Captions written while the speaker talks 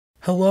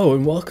Hello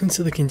and welcome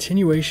to the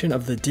continuation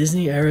of the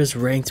Disney Era's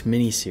Ranked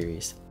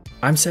miniseries.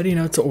 I'm setting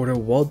out to order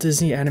Walt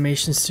Disney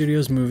Animation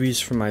Studios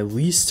movies from my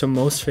least to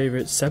most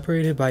favorite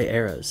separated by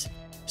eras.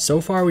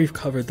 So far we've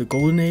covered the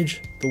Golden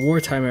Age, the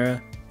Wartime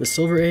Era, the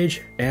Silver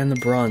Age, and the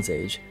Bronze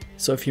Age,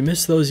 so if you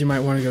missed those you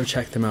might want to go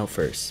check them out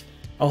first.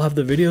 I'll have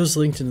the videos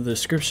linked in the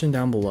description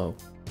down below.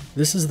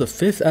 This is the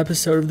 5th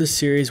episode of this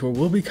series where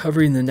we'll be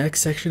covering the next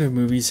section of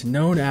movies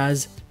known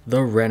as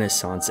the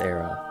Renaissance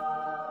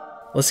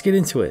Era. Let's get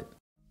into it.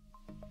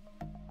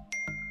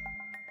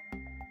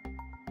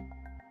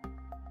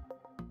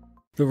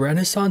 The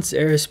Renaissance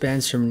era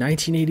spans from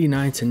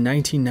 1989 to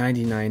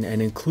 1999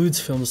 and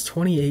includes films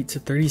 28 to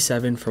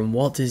 37 from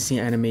Walt Disney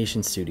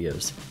Animation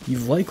Studios.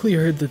 You've likely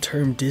heard the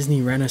term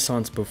Disney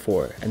Renaissance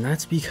before, and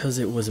that's because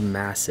it was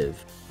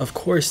massive. Of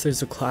course,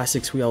 there's the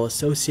classics we all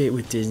associate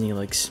with Disney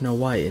like Snow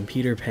White and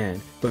Peter Pan,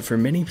 but for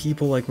many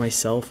people like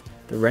myself,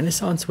 the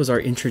Renaissance was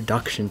our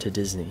introduction to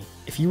Disney.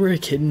 If you were a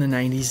kid in the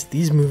 90s,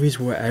 these movies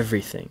were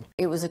everything.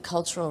 It was a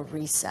cultural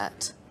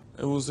reset.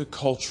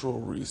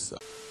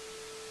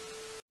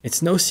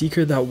 It's no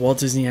secret that Walt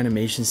Disney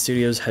Animation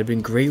Studios had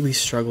been greatly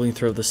struggling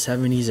throughout the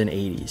 70s and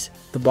 80s.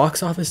 The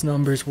box office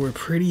numbers were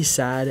pretty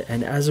sad,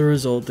 and as a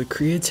result, the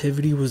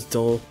creativity was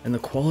dull and the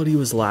quality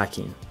was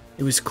lacking.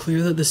 It was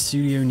clear that the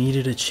studio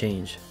needed a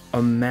change,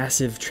 a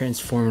massive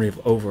transformative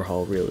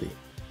overhaul really.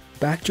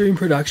 Back during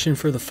production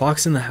for The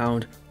Fox and the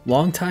Hound,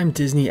 longtime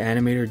Disney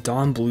animator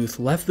Don Bluth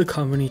left the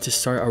company to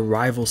start a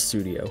rival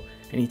studio,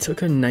 and he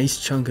took a nice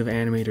chunk of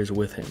animators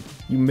with him.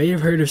 You may have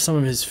heard of some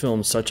of his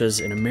films such as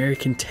An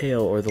American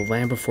Tail or The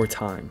Land Before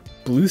Time.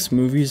 Bluth's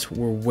movies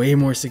were way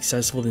more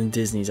successful than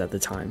Disney's at the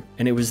time,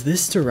 and it was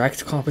this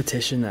direct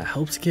competition that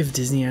helped give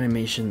Disney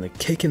Animation the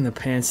kick in the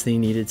pants they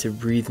needed to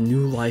breathe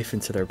new life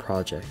into their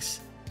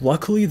projects.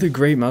 Luckily, The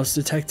Great Mouse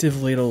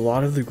Detective laid a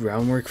lot of the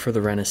groundwork for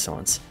the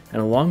Renaissance,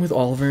 and along with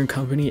Oliver &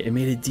 Company, it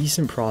made a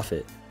decent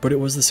profit. But it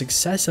was the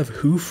success of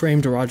Who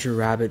Framed Roger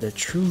Rabbit that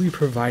truly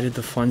provided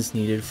the funds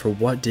needed for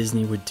what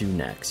Disney would do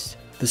next.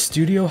 The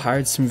studio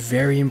hired some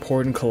very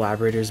important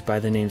collaborators by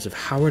the names of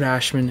Howard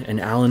Ashman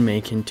and Alan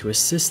Menken to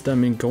assist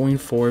them in going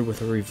forward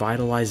with a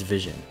revitalized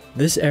vision.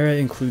 This era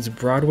includes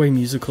Broadway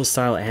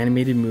musical-style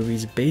animated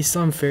movies based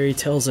on fairy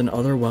tales and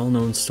other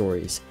well-known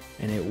stories,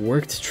 and it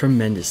worked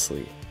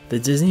tremendously. The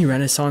Disney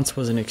Renaissance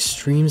was an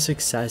extreme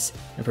success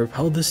and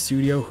propelled the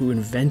studio who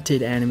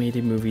invented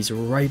animated movies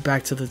right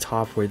back to the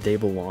top where they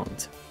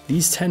belonged.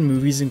 These 10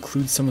 movies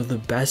include some of the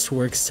best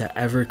works to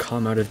ever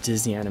come out of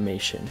Disney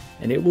Animation,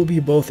 and it will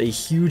be both a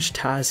huge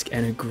task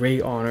and a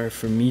great honor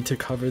for me to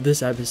cover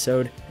this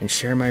episode and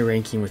share my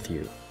ranking with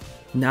you.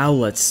 Now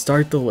let's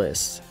start the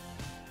list.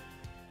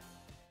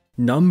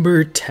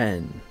 Number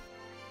 10.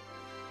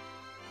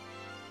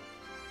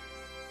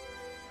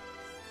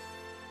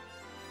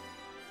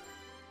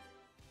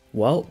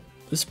 Well,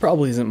 this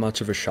probably isn't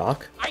much of a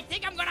shock. I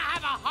think I'm gonna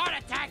have a heart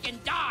attack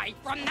and die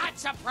from that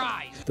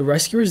surprise! The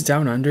Rescuers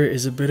Down Under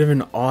is a bit of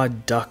an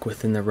odd duck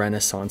within the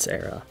Renaissance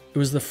era. It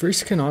was the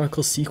first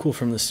canonical sequel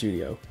from the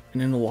studio,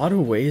 and in a lot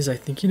of ways I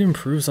think it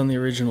improves on the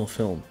original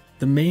film.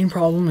 The main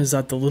problem is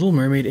that The Little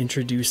Mermaid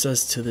introduced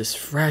us to this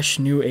fresh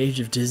new age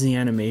of Disney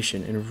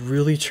animation and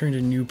really turned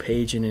a new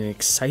page in an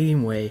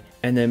exciting way,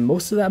 and then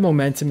most of that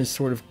momentum is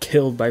sort of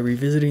killed by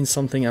revisiting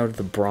something out of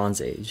the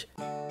Bronze Age.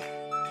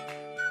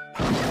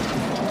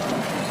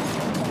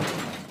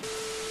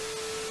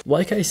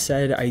 Like I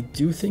said, I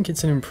do think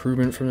it's an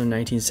improvement from the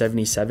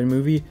 1977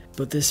 movie,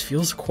 but this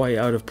feels quite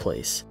out of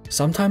place.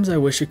 Sometimes I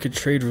wish it could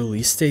trade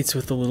release dates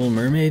with The Little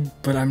Mermaid,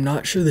 but I'm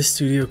not sure the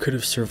studio could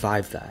have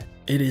survived that.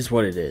 It is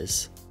what it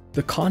is.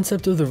 The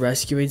concept of the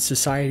Rescue Aid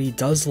Society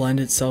does lend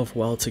itself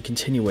well to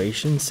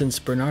continuation since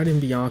Bernard and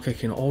Bianca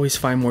can always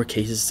find more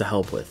cases to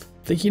help with.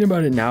 Thinking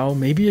about it now,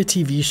 maybe a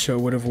TV show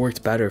would have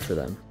worked better for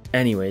them.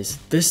 Anyways,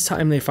 this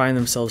time they find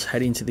themselves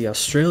heading to the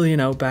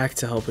Australian outback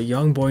to help a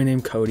young boy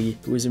named Cody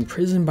who is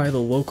imprisoned by the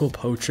local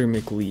poacher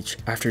McLeach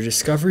after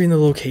discovering the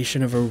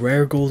location of a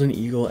rare golden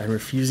eagle and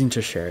refusing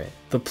to share it.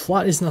 The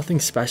plot is nothing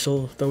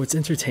special, though it's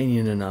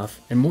entertaining enough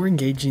and more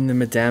engaging than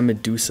Madame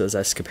Medusa's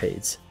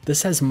escapades.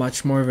 This has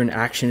much more of an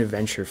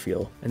action-adventure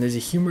feel, and there's a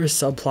humorous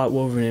subplot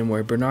woven in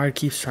where Bernard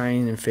keeps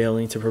trying and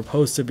failing to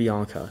propose to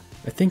Bianca.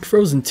 I think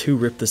Frozen 2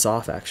 ripped this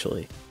off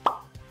actually.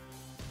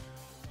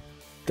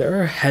 There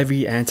are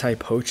heavy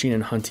anti-poaching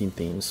and hunting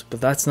themes,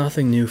 but that's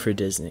nothing new for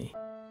Disney.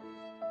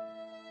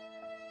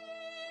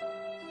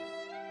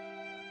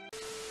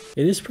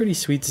 It is pretty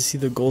sweet to see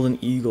the golden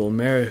eagle,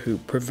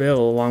 Marihoop, prevail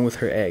along with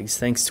her eggs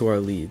thanks to our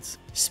leads.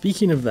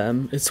 Speaking of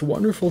them, it's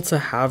wonderful to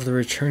have the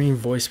returning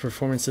voice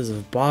performances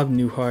of Bob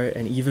Newhart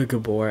and Eva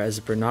Gabor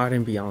as Bernard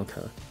and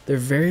Bianca. They're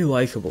very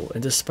likable,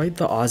 and despite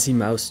the Aussie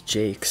mouse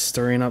Jake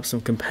stirring up some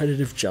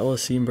competitive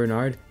jealousy in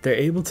Bernard, they're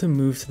able to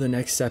move to the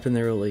next step in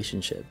their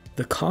relationship.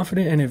 The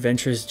confident and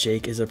adventurous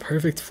Jake is a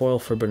perfect foil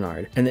for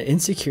Bernard, and the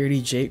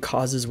insecurity Jake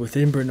causes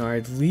within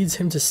Bernard leads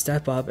him to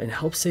step up and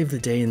help save the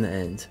day in the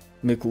end.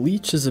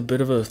 McLeach is a bit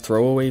of a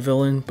throwaway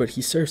villain, but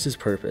he serves his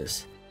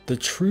purpose. The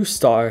true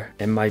star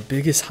and my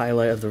biggest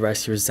highlight of The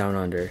Rescuers Down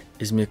Under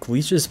is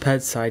McLeach's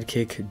pet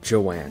sidekick,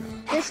 Joanna.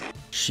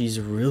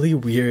 She's really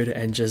weird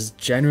and just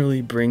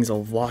generally brings a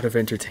lot of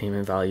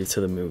entertainment value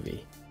to the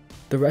movie.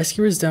 The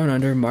Rescuers Down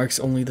Under marks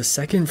only the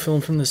second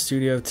film from the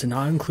studio to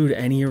not include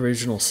any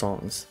original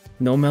songs.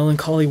 No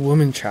melancholy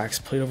woman tracks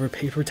played over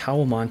paper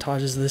towel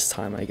montages this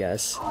time, I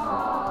guess.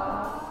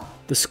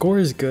 The score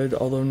is good,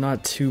 although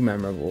not too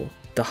memorable.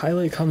 The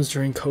highlight comes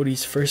during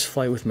Cody's first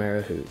flight with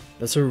Marahoot.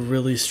 That's a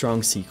really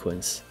strong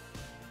sequence.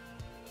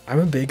 I'm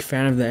a big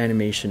fan of the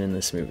animation in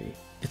this movie.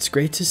 It's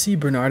great to see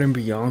Bernard and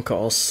Bianca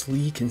all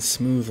sleek and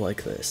smooth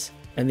like this,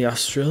 and the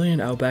Australian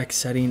outback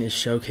setting is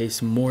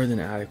showcased more than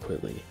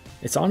adequately.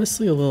 It's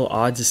honestly a little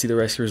odd to see the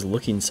Rescuers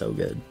looking so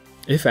good.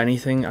 If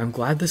anything, I'm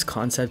glad this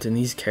concept and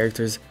these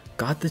characters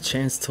got the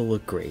chance to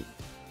look great.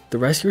 The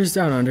Rescuers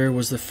Down Under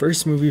was the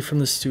first movie from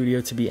the studio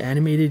to be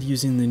animated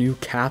using the new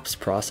CAPS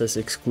process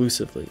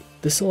exclusively.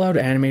 This allowed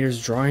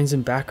animators' drawings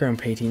and background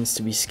paintings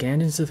to be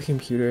scanned into the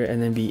computer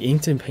and then be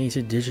inked and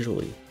painted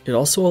digitally. It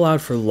also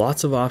allowed for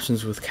lots of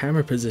options with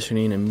camera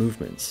positioning and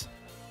movements.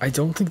 I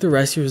don't think The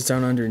Rescuers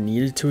Down Under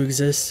needed to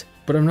exist,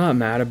 but I'm not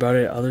mad about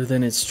it other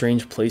than its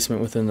strange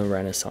placement within the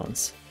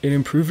Renaissance. It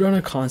improved on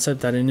a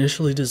concept that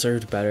initially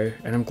deserved better,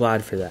 and I'm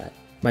glad for that.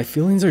 My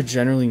feelings are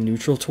generally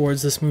neutral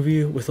towards this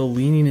movie, with a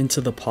leaning into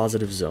the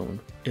positive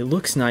zone. It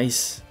looks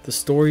nice, the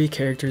story,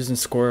 characters, and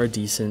score are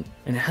decent,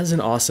 and it has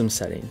an awesome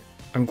setting.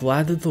 I'm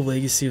glad that the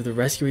legacy of the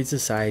Rescue Aid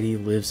Society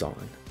lives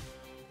on.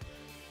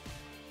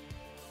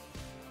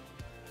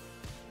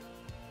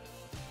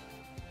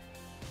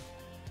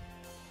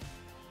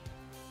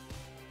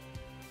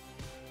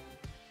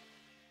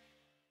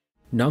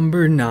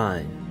 Number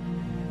 9.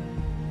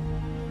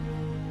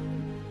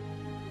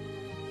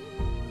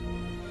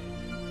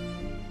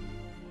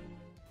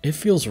 It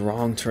feels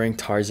wrong to rank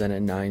Tarzan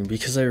at 9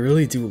 because I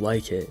really do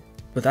like it,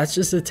 but that's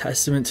just a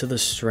testament to the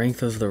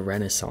strength of the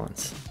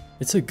Renaissance.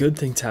 It's a good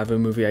thing to have a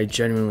movie I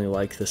genuinely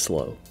like this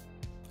low.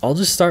 I'll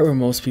just start where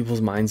most people's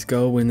minds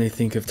go when they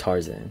think of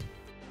Tarzan.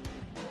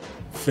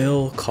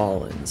 Phil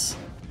Collins.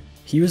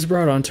 He was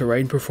brought on to write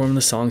and perform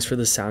the songs for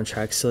the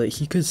soundtrack so that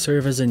he could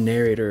serve as a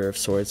narrator of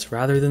sorts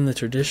rather than the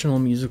traditional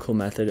musical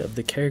method of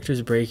the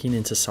characters breaking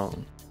into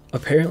song.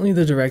 Apparently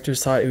the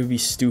directors thought it would be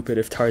stupid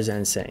if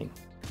Tarzan sang.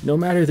 No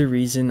matter the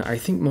reason, I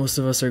think most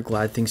of us are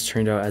glad things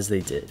turned out as they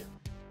did.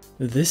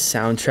 This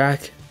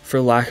soundtrack,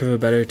 for lack of a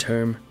better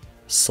term,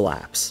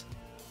 slaps.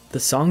 The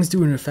songs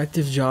do an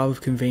effective job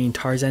of conveying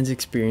Tarzan's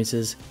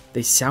experiences,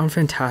 they sound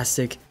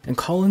fantastic, and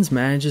Collins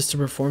manages to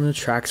perform the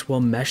tracks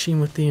while meshing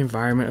with the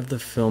environment of the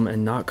film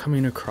and not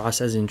coming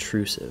across as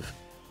intrusive.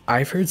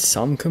 I've heard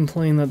some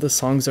complain that the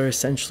songs are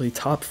essentially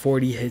top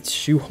 40 hits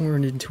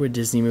shoehorned into a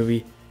Disney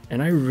movie,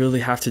 and I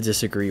really have to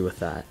disagree with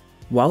that.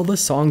 While the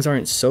songs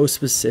aren't so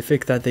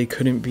specific that they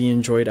couldn't be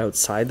enjoyed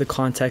outside the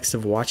context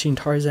of watching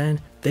Tarzan,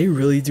 they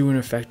really do an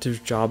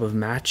effective job of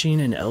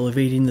matching and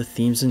elevating the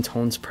themes and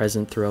tones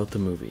present throughout the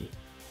movie.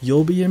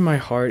 You'll Be in My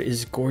Heart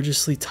is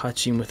gorgeously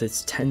touching with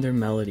its tender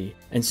melody,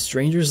 and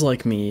Strangers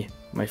Like Me,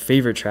 my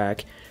favorite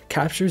track,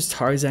 captures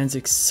Tarzan's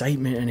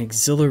excitement and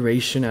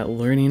exhilaration at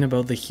learning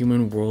about the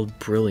human world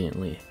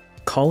brilliantly.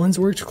 Collins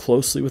worked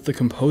closely with the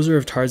composer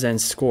of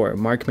Tarzan's score,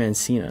 Mark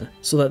Mancina,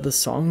 so that the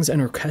songs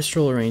and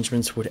orchestral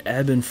arrangements would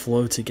ebb and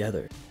flow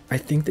together. I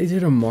think they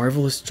did a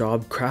marvelous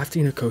job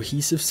crafting a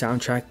cohesive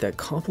soundtrack that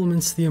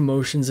complements the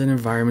emotions and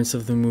environments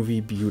of the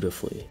movie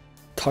beautifully.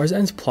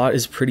 Tarzan's plot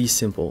is pretty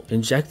simple,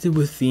 injected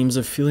with themes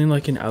of feeling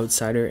like an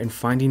outsider and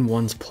finding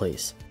one's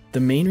place. The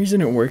main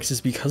reason it works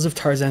is because of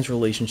Tarzan's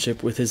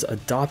relationship with his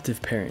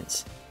adoptive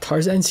parents.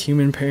 Tarzan's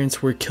human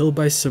parents were killed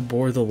by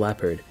Sabor the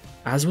leopard,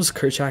 as was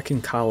Kerchak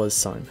and Kala's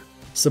son.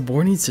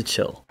 Sabor needs to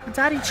chill.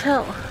 Daddy,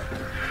 chill.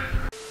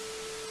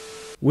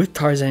 With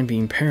Tarzan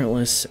being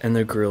parentless and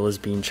the gorillas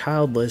being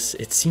childless,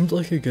 it seemed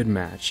like a good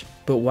match.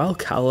 But while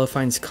Kala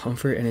finds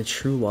comfort and a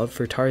true love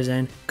for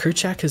Tarzan,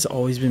 Kerchak has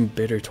always been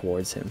bitter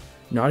towards him,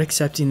 not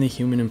accepting the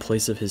human in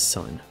place of his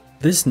son.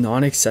 This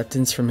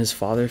non-acceptance from his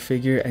father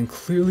figure and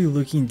clearly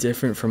looking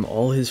different from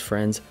all his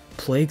friends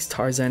plagues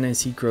Tarzan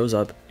as he grows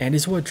up and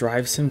is what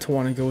drives him to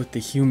want to go with the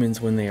humans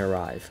when they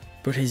arrive.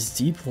 But his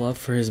deep love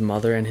for his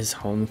mother and his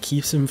home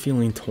keeps him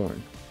feeling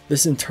torn.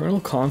 This internal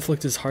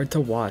conflict is hard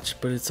to watch,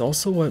 but it's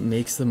also what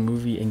makes the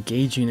movie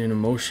engaging and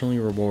emotionally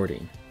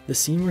rewarding. The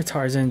scene where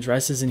Tarzan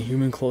dresses in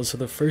human clothes for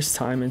the first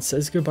time and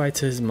says goodbye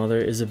to his mother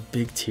is a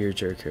big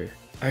tearjerker.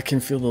 I can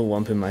feel the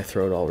lump in my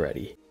throat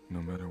already.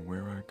 No matter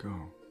where I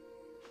go,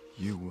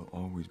 you will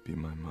always be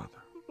my mother.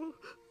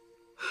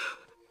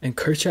 And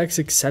Kerchak's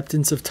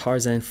acceptance of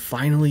Tarzan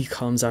finally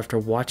comes after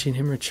watching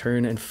him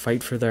return and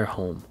fight for their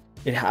home.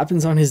 It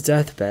happens on his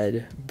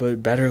deathbed,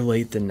 but better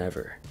late than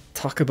never.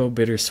 Talk about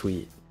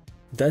bittersweet.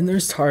 Then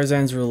there's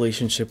Tarzan's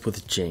relationship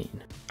with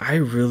Jane. I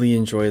really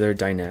enjoy their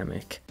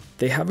dynamic.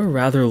 They have a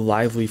rather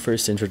lively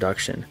first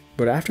introduction,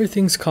 but after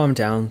things calm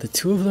down, the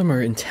two of them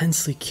are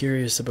intensely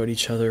curious about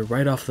each other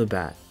right off the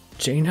bat.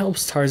 Jane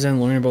helps Tarzan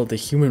learn about the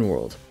human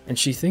world, and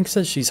she thinks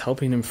that she's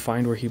helping him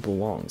find where he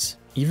belongs.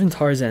 Even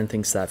Tarzan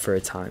thinks that for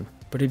a time.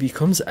 but it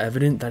becomes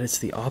evident that it's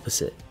the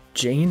opposite.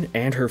 Jane,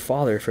 and her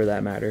father for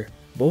that matter,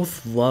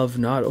 both love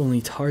not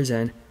only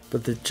Tarzan,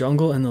 but the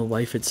jungle and the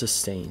life it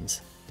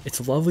sustains.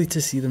 It's lovely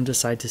to see them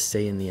decide to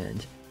stay in the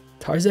end.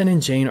 Tarzan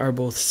and Jane are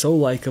both so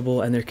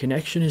likable, and their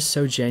connection is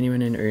so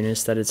genuine and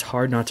earnest that it's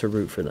hard not to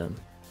root for them.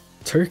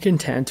 Turk and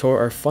Tantor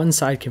are fun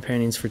side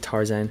companions for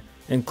Tarzan,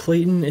 and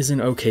Clayton is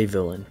an okay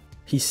villain.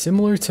 He's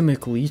similar to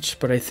McLeach,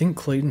 but I think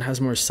Clayton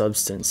has more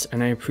substance,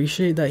 and I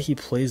appreciate that he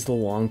plays the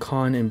long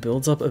con and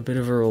builds up a bit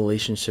of a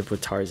relationship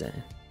with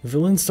Tarzan.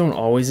 Villains don't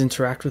always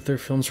interact with their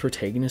film's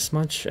protagonists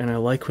much, and I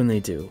like when they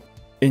do.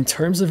 In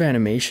terms of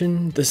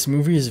animation, this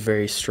movie is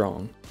very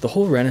strong. The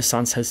whole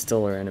Renaissance has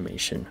stellar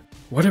animation.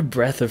 What a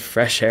breath of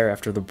fresh air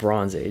after the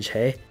Bronze Age,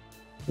 hey?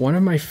 One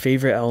of my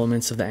favorite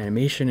elements of the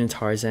animation in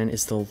Tarzan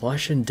is the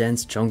lush and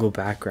dense jungle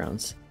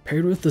backgrounds.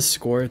 Paired with the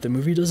score, the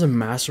movie does a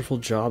masterful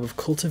job of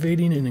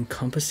cultivating an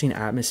encompassing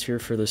atmosphere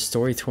for the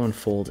story to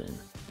unfold in.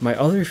 My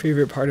other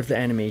favorite part of the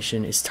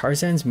animation is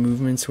Tarzan's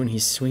movements when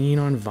he's swinging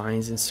on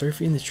vines and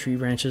surfing the tree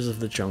branches of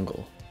the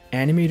jungle.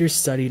 Animators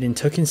studied and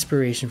took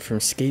inspiration from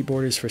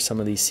skateboarders for some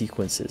of these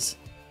sequences.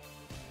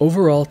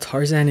 Overall,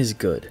 Tarzan is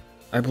good.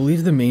 I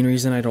believe the main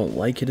reason I don't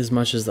like it as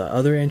much as the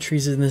other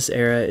entries in this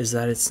era is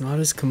that it's not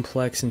as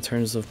complex in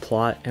terms of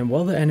plot, and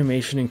while the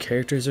animation and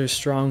characters are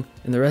strong,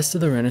 in the rest of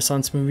the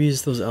Renaissance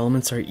movies those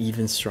elements are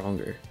even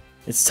stronger.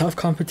 It's tough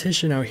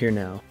competition out here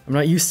now. I'm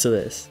not used to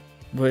this.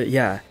 But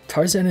yeah,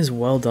 Tarzan is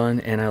well done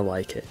and I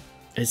like it.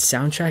 Its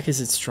soundtrack is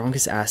its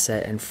strongest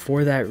asset, and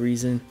for that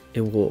reason,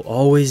 it will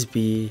always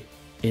be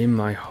in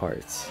my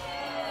heart.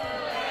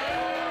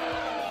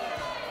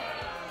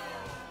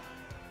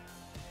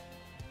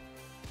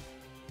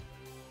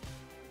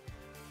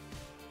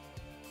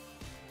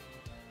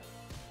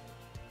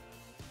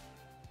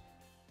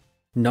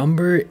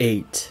 Number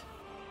 8.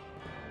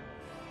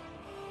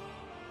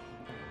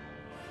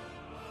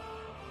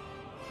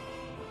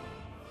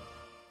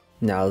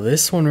 Now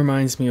this one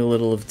reminds me a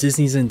little of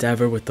Disney's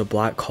endeavor with the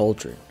Black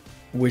Cauldron,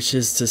 which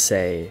is to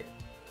say,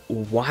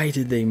 why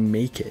did they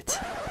make it?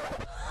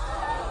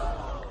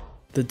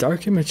 The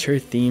dark and mature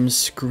themes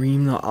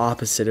scream the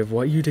opposite of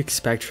what you'd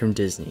expect from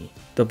Disney.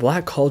 The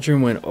Black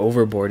Cauldron went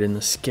overboard in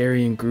the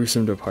scary and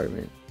gruesome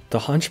department. The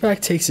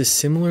Hunchback takes a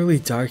similarly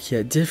dark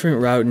yet different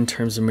route in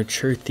terms of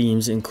mature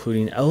themes,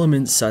 including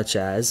elements such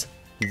as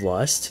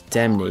lust,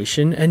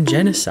 damnation, and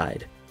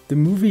genocide. The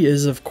movie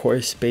is of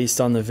course based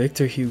on the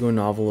Victor Hugo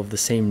novel of the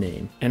same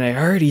name, and I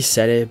already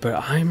said it,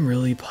 but I'm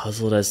really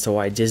puzzled as to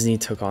why Disney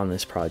took on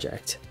this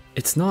project.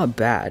 It's not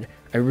bad,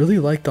 I really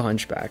like The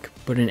Hunchback,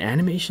 but an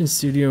animation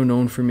studio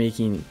known for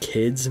making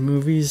kids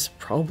movies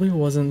probably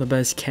wasn't the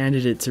best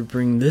candidate to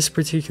bring this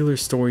particular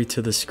story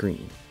to the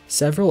screen.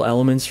 Several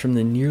elements from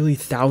the nearly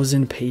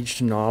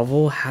 1,000-page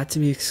novel had to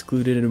be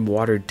excluded and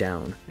watered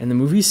down, and the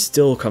movie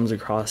still comes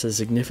across as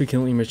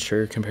significantly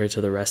mature compared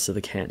to the rest of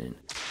the canon.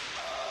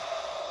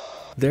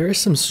 There are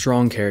some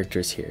strong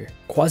characters here.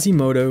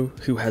 Quasimodo,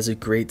 who has a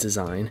great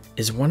design,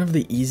 is one of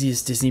the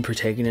easiest Disney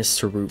protagonists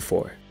to root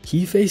for.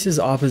 He faces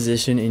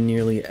opposition in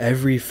nearly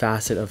every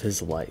facet of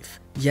his life,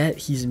 yet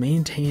he's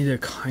maintained a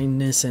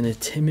kindness and a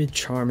timid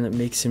charm that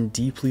makes him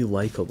deeply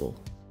likable.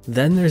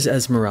 Then there's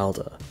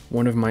Esmeralda,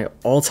 one of my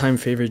all-time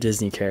favorite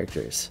Disney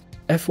characters.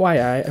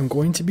 FYI, I'm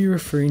going to be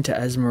referring to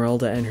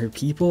Esmeralda and her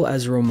people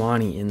as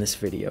Romani in this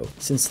video,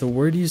 since the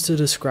word used to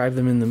describe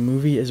them in the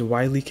movie is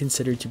widely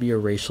considered to be a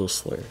racial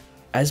slur.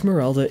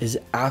 Esmeralda is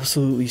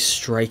absolutely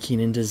striking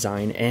in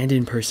design and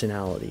in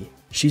personality.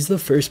 She's the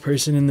first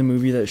person in the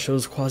movie that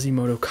shows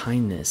Quasimodo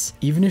kindness,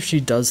 even if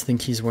she does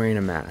think he's wearing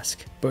a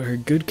mask. But her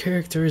good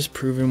character is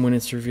proven when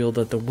it's revealed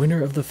that the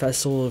winner of the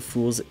Festival of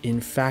Fools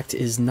in fact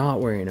is not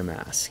wearing a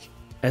mask.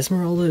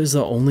 Esmeralda is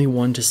the only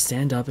one to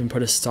stand up and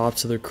put a stop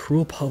to the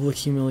cruel public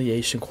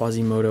humiliation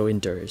Quasimodo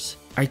endures.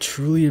 I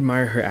truly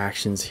admire her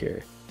actions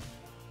here.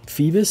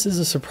 Phoebus is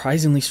a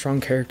surprisingly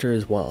strong character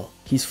as well.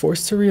 He's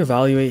forced to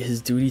reevaluate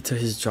his duty to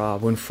his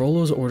job when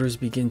Frollo's orders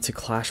begin to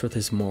clash with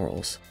his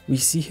morals. We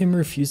see him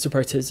refuse to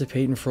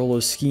participate in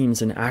Frollo's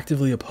schemes and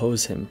actively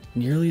oppose him,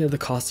 nearly at the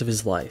cost of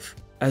his life.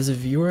 As a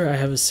viewer, I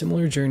have a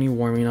similar journey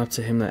warming up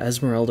to him that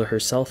Esmeralda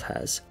herself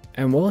has.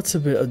 And while it's a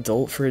bit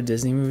adult for a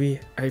Disney movie,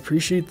 I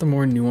appreciate the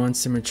more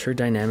nuanced and mature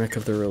dynamic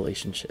of the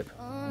relationship.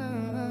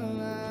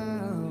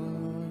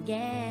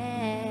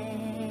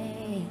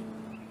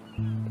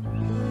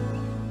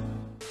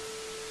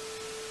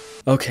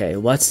 Okay,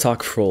 let's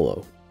talk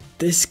Frollo.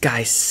 This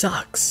guy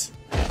sucks.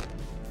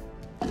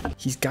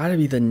 He's gotta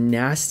be the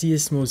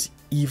nastiest, most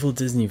evil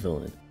Disney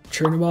villain.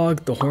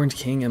 Chernabog, the Horned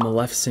King, and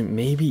Maleficent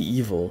may be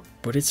evil,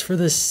 but it's for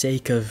the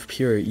sake of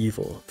pure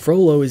evil.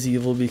 Frollo is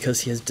evil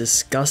because he has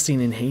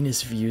disgusting and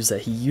heinous views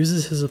that he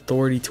uses his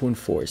authority to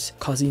enforce,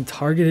 causing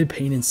targeted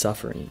pain and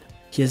suffering.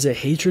 He has a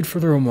hatred for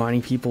the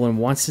Romani people and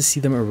wants to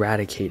see them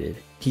eradicated.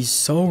 He's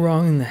so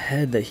wrong in the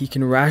head that he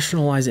can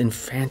rationalize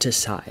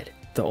infanticide.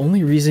 The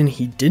only reason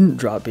he didn't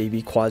drop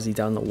baby Quasi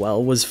down the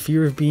well was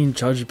fear of being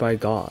judged by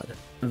God.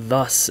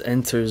 Thus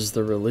enters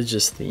the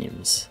religious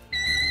themes.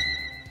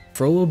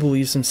 Frollo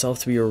believes himself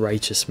to be a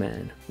righteous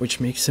man, which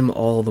makes him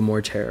all the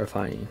more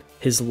terrifying.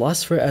 His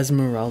lust for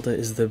Esmeralda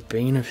is the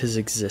bane of his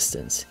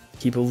existence.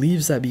 He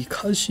believes that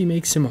because she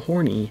makes him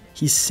horny,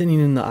 he's sinning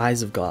in the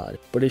eyes of God,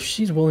 but if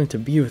she's willing to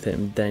be with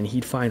him, then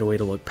he'd find a way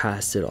to look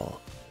past it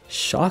all.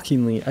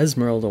 Shockingly,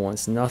 Esmeralda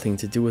wants nothing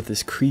to do with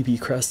this creepy,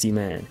 crusty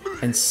man,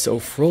 and so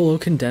Frollo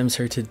condemns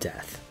her to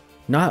death.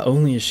 Not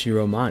only is she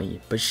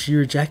Romani, but she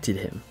rejected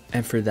him,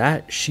 and for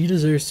that, she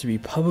deserves to be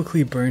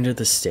publicly burned at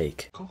the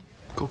stake.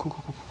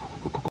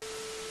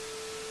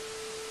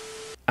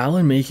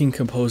 Alan Menken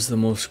composed the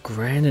most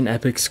grand and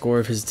epic score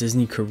of his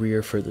Disney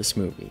career for this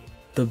movie.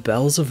 The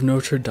Bells of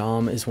Notre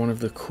Dame is one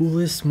of the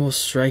coolest, most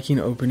striking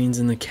openings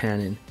in the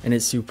canon, and it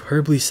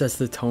superbly sets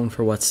the tone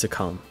for what's to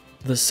come.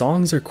 The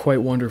songs are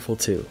quite wonderful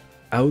too.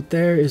 Out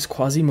There is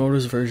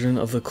Quasimodo's version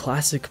of the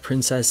classic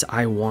Princess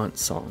I Want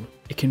song.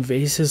 It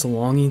conveys his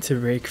longing to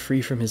break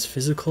free from his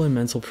physical and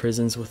mental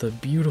prisons with a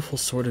beautiful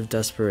sort of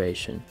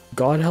desperation.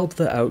 God Help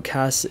the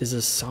Outcasts is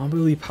a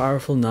somberly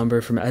powerful number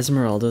from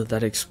Esmeralda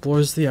that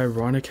explores the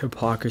ironic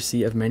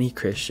hypocrisy of many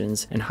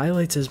Christians and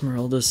highlights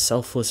Esmeralda's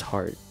selfless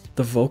heart.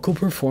 The vocal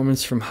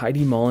performance from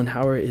Heidi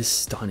Mollenhauer is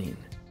stunning.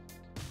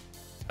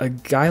 A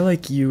Guy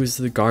Like You is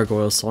the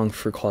gargoyle song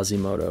for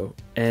Quasimodo,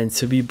 and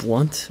to be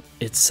blunt,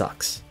 it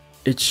sucks.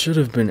 It should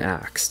have been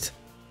axed.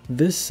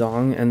 This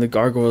song and the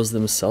gargoyles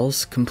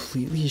themselves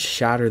completely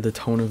shatter the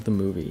tone of the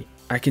movie.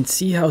 I can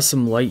see how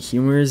some light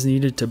humor is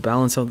needed to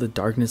balance out the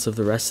darkness of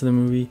the rest of the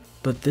movie,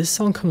 but this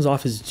song comes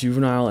off as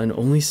juvenile and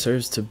only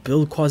serves to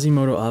build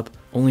Quasimodo up,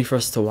 only for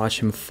us to watch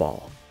him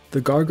fall.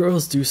 The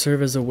gargoyles do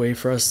serve as a way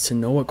for us to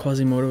know what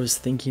Quasimodo is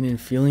thinking and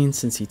feeling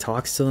since he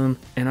talks to them,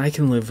 and I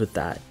can live with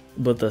that.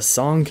 But the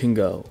song can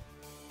go.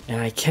 And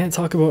I can't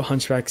talk about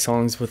Hunchback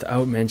songs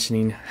without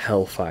mentioning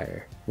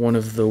Hellfire, one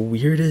of the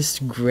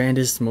weirdest,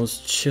 grandest,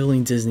 most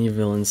chilling Disney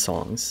villain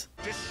songs.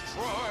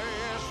 Destroy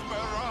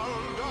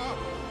Esmeralda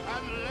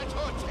and let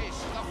her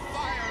taste the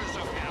fires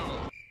of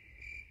hell.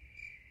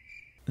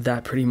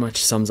 That pretty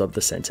much sums up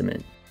the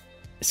sentiment.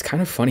 It's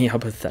kind of funny how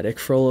pathetic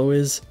Frollo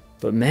is,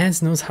 but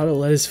Mans knows how to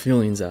let his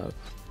feelings out.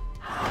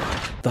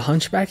 The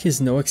Hunchback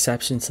is no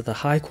exception to the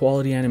high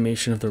quality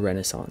animation of the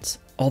Renaissance.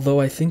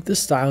 Although I think the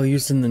style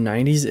used in the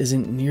 90s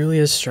isn't nearly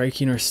as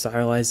striking or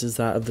stylized as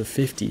that of the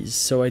 50s,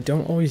 so I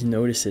don't always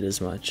notice it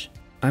as much.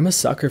 I'm a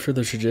sucker for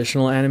the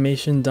traditional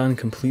animation done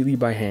completely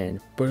by hand,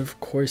 but of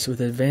course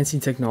with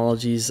advancing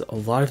technologies, a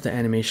lot of the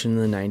animation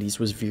in the 90s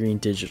was veering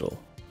digital.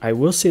 I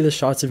will say the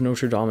shots of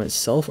Notre Dame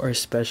itself are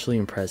especially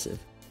impressive.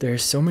 There are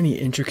so many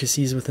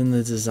intricacies within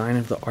the design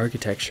of the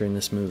architecture in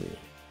this movie.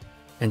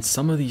 And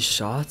some of these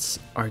shots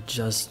are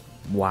just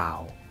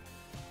wow.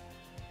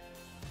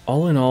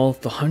 All in all,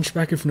 The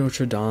Hunchback of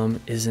Notre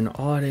Dame is an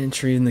odd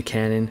entry in the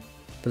canon,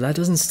 but that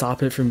doesn't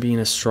stop it from being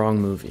a strong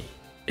movie.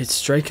 Its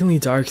strikingly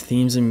dark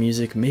themes and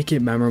music make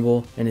it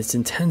memorable, and its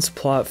intense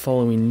plot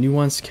following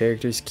nuanced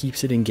characters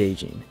keeps it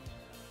engaging.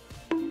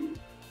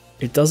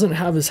 It doesn't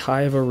have as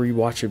high of a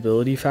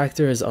rewatchability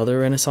factor as other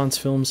Renaissance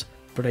films,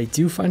 but I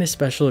do find a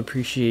special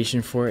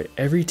appreciation for it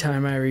every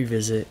time I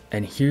revisit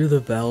and hear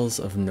the bells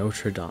of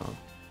Notre Dame.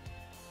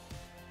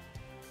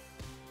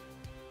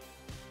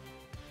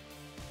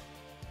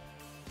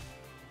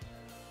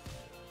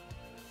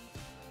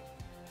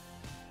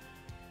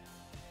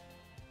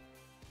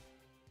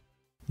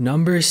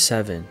 Number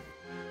 7.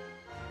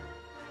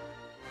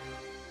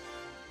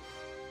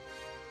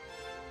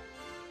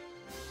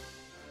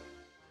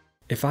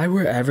 If I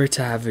were ever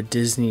to have a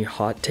Disney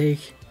hot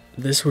take,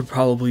 this would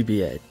probably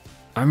be it.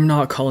 I'm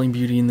not calling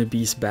Beauty and the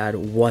Beast bad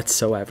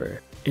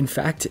whatsoever. In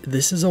fact,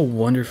 this is a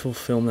wonderful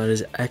film that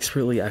is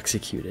expertly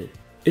executed.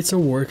 It's a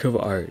work of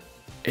art.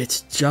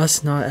 It's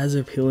just not as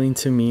appealing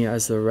to me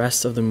as the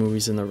rest of the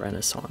movies in the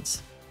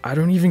Renaissance. I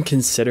don't even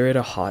consider it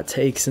a hot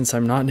take since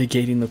I'm not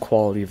negating the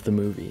quality of the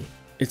movie.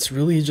 It's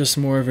really just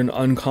more of an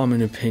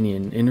uncommon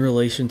opinion in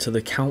relation to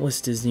the countless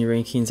Disney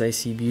rankings I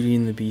see Beauty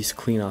and the Beast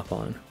clean up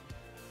on.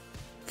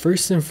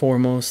 First and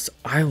foremost,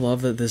 I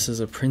love that this is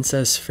a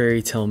princess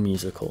fairy tale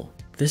musical.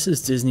 This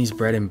is Disney's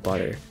bread and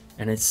butter,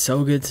 and it's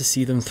so good to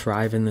see them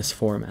thrive in this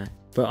format.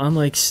 But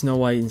unlike Snow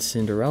White and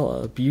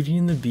Cinderella, Beauty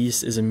and the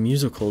Beast is a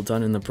musical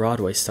done in the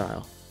Broadway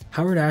style.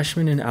 Howard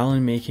Ashman and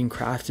Alan Menken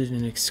crafted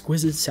an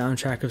exquisite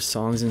soundtrack of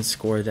songs and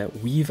score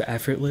that weave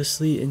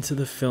effortlessly into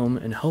the film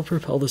and help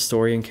propel the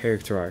story and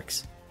character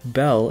arcs.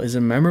 Belle is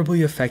a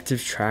memorably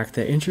effective track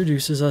that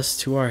introduces us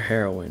to our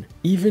heroine,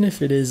 even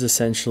if it is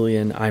essentially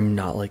an I'm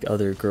not like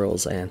other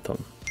girls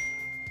anthem.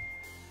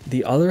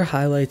 The other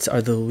highlights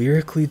are the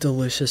lyrically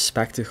delicious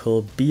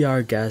spectacle Be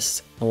Our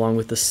Guest, along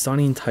with the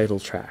stunning title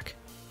track.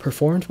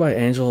 Performed by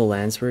Angela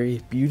Lansbury,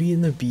 Beauty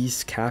and the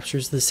Beast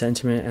captures the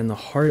sentiment and the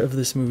heart of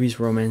this movie's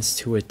romance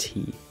to a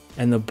T,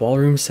 and the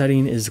ballroom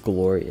setting is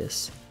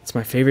glorious. It's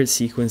my favorite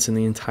sequence in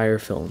the entire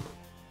film.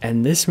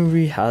 And this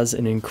movie has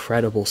an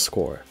incredible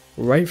score.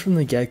 Right from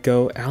the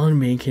get-go, Alan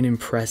Menken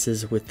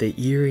impresses with the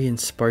eerie and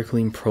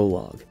sparkling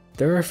prologue.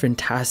 There are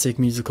fantastic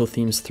musical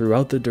themes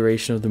throughout the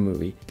duration of the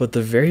movie, but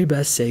the very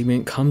best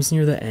segment comes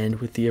near the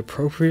end with the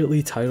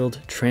appropriately titled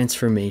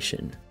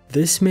Transformation.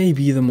 This may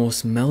be the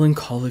most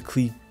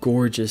melancholically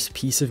gorgeous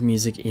piece of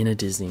music in a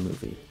Disney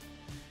movie.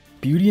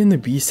 Beauty and the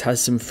Beast has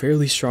some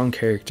fairly strong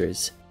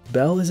characters.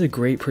 Belle is a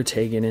great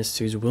protagonist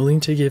who's willing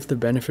to give the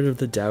benefit of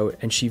the doubt,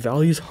 and she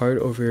values heart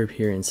over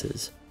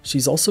appearances.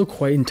 She's also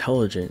quite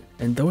intelligent,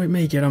 and though it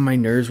may get on my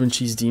nerves when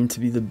she's deemed to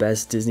be the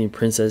best Disney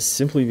princess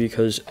simply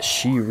because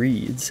she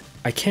reads,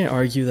 I can't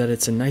argue that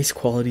it's a nice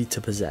quality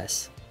to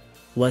possess.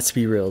 Let's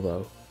be real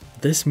though,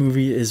 this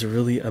movie is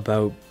really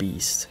about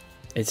Beast.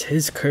 It's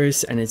his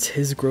curse and it's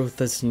his growth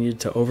that's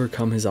needed to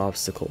overcome his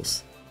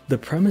obstacles. The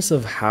premise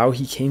of how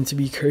he came to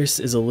be cursed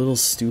is a little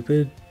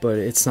stupid, but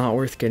it's not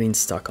worth getting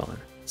stuck on.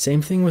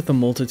 Same thing with the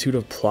multitude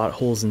of plot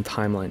holes and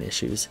timeline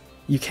issues.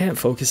 You can't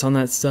focus on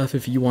that stuff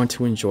if you want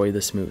to enjoy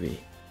this movie.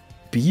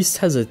 Beast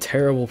has a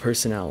terrible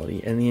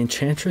personality, and the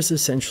Enchantress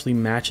essentially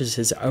matches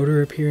his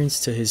outer appearance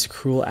to his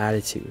cruel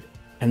attitude.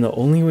 And the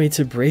only way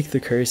to break the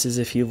curse is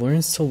if he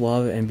learns to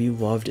love and be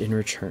loved in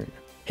return.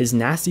 His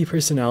nasty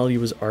personality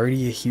was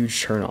already a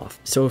huge turnoff,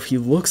 so if he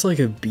looks like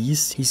a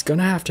beast, he's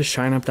gonna have to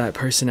shine up that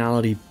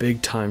personality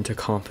big time to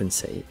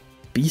compensate.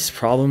 Beast's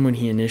problem when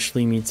he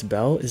initially meets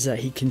Belle is that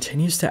he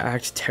continues to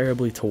act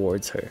terribly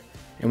towards her,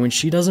 and when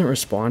she doesn't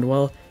respond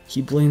well,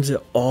 he blames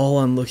it all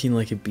on looking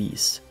like a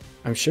beast.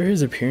 I'm sure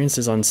his appearance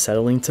is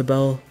unsettling to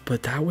Belle,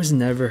 but that was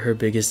never her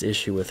biggest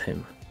issue with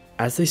him.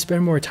 As they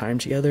spend more time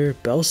together,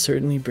 Belle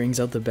certainly brings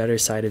out the better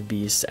side of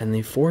Beast, and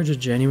they forge a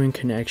genuine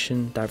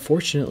connection that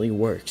fortunately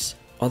works.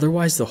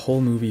 Otherwise, the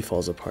whole movie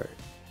falls apart.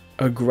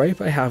 A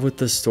gripe I have with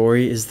the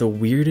story is the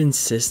weird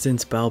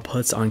insistence Belle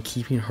puts on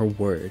keeping her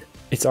word.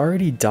 It's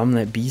already dumb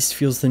that Beast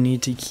feels the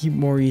need to keep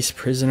Maurice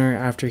prisoner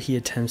after he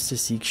attempts to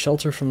seek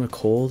shelter from the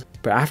cold,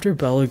 but after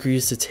Belle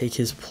agrees to take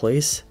his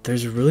place,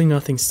 there's really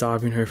nothing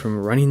stopping her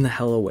from running the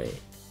hell away.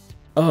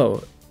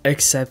 Oh,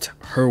 except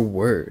her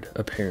word,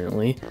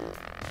 apparently.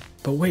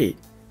 But wait,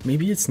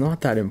 maybe it's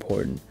not that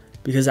important,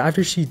 because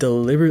after she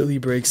deliberately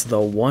breaks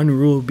the one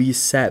rule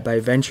Beast set by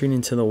venturing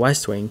into the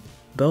West Wing,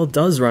 Belle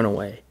does run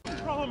away.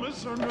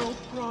 Promise or no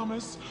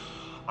promise,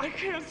 I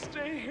can't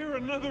stay here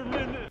another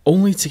minute.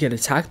 Only to get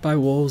attacked by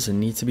wolves and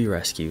need to be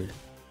rescued.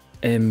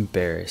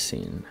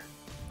 Embarrassing.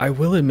 I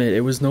will admit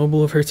it was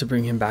noble of her to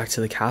bring him back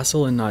to the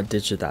castle and not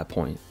ditch at that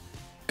point.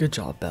 Good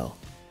job, Belle.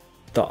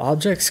 The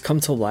objects come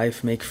to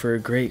life make for a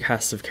great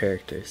cast of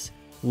characters.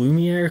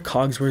 Lumiere,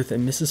 Cogsworth,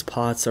 and Mrs.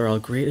 Potts are all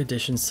great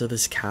additions to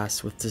this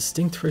cast with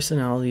distinct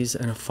personalities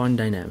and a fun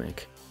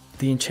dynamic.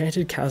 The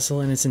Enchanted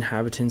Castle and its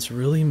inhabitants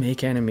really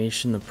make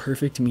animation the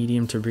perfect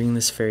medium to bring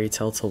this fairy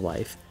tale to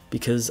life,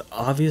 because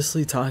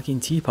obviously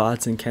talking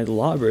teapots and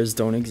candelabras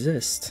don't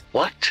exist.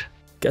 What?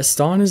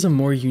 Gaston is a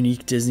more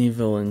unique Disney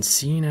villain,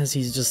 seeing as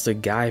he's just a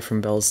guy from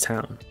Belle's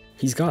town.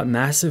 He's got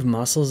massive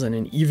muscles and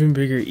an even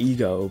bigger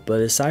ego, but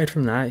aside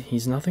from that,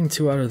 he's nothing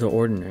too out of the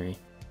ordinary.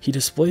 He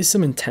displays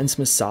some intense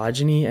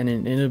misogyny and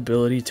an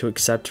inability to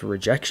accept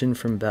rejection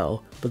from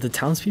Belle, but the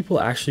townspeople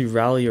actually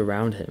rally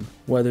around him,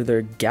 whether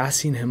they're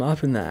gassing him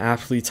up in the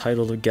aptly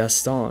titled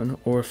Gaston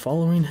or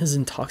following his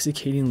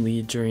intoxicating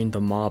lead during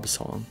the mob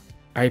song.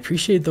 I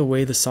appreciate the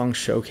way the song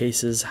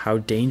showcases how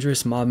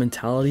dangerous mob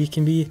mentality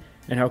can be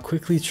and how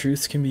quickly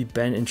truths can be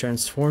bent and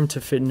transformed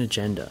to fit an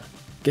agenda.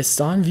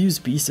 Gaston views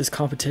Beast as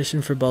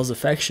competition for Belle's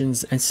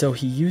affections, and so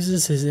he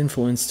uses his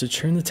influence to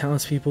turn the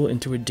townspeople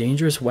into a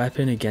dangerous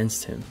weapon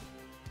against him.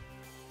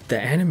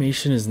 The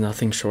animation is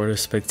nothing short of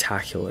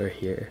spectacular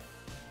here.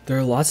 There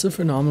are lots of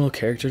phenomenal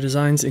character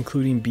designs,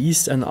 including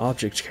Beast and the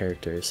object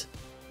characters.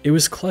 It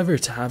was clever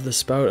to have the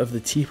spout of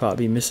the teapot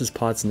be Mrs.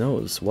 Potts'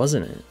 nose,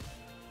 wasn't it?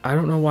 I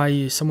don't know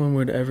why someone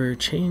would ever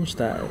change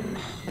that.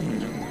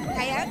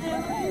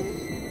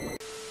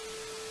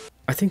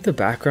 I think the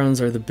backgrounds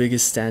are the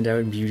biggest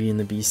standout in Beauty and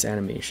the Beast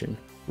animation.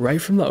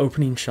 Right from the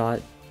opening shot,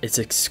 it's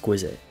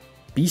exquisite.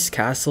 Beast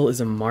Castle is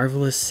a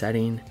marvelous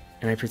setting,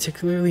 and I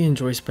particularly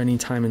enjoy spending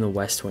time in the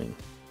West Wing.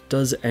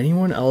 Does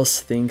anyone else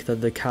think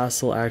that the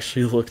castle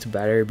actually looked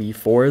better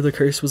before the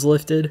curse was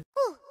lifted?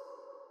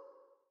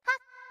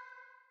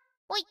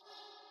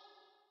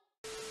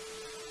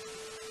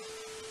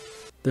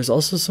 There's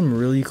also some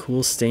really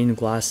cool stained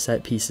glass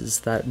set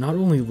pieces that not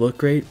only look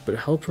great, but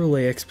help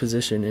relay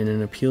exposition in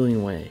an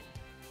appealing way.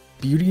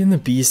 Beauty and the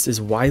Beast is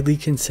widely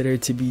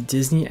considered to be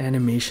Disney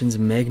Animation's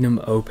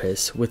magnum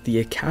opus, with the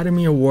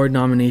Academy Award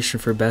nomination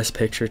for Best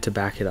Picture to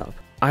back it up.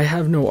 I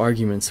have no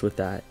arguments with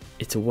that,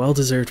 it's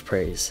well-deserved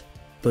praise.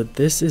 But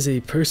this is a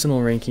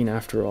personal ranking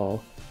after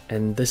all,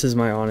 and this is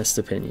my honest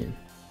opinion.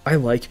 I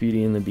like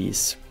Beauty and the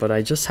Beast, but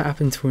I just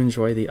happen to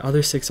enjoy the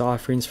other 6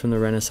 offerings from the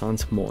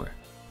Renaissance more.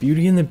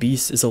 Beauty and the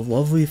Beast is a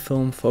lovely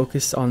film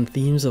focused on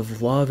themes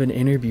of love and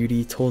inner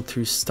beauty told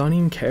through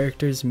stunning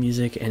characters,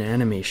 music, and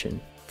animation.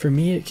 For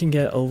me, it can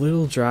get a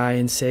little dry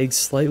and sags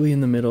slightly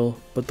in the middle,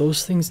 but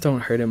those things don't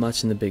hurt it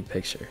much in the big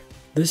picture.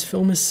 This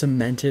film is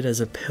cemented as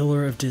a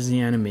pillar of Disney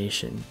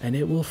animation, and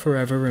it will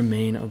forever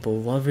remain a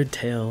beloved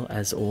tale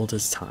as old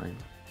as time.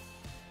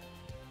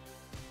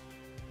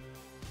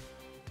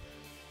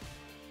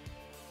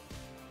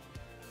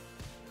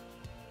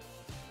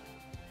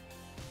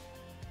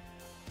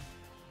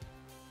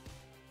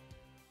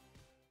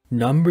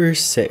 Number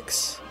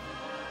 6.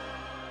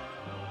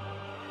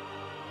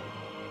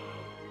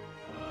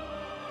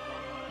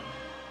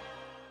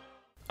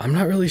 I'm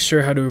not really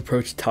sure how to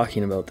approach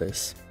talking about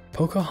this.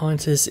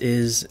 Pocahontas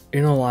is,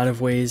 in a lot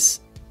of ways,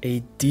 a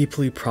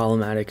deeply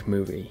problematic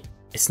movie.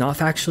 It's not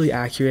factually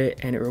accurate,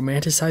 and it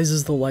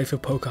romanticizes the life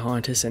of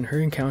Pocahontas and her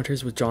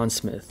encounters with John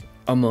Smith,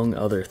 among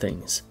other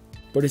things.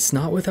 But it's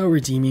not without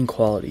redeeming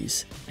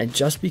qualities, and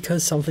just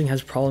because something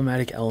has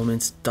problematic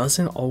elements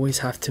doesn't always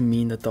have to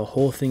mean that the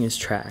whole thing is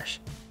trash.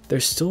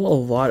 There's still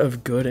a lot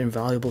of good and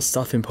valuable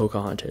stuff in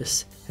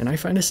Pocahontas, and I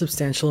find a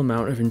substantial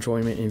amount of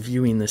enjoyment in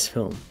viewing this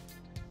film.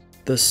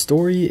 The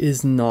story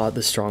is not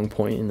the strong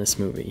point in this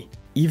movie.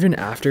 Even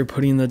after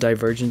putting the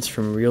divergence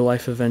from real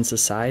life events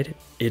aside,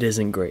 it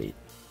isn't great.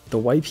 The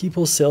white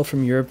people sail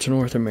from Europe to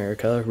North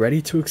America,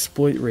 ready to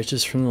exploit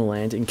riches from the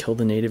land and kill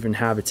the native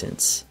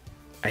inhabitants.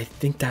 I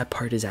think that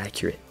part is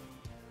accurate.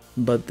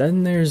 But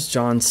then there's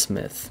John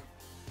Smith.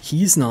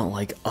 He's not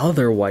like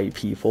other white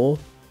people.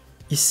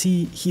 You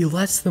see, he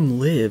lets them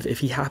live if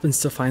he happens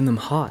to find them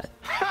hot.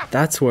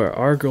 That's where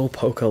our girl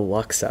Poca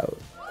lucks out.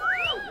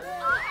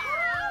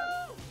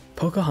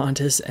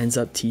 Pocahontas ends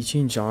up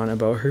teaching John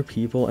about her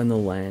people and the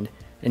land,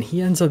 and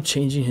he ends up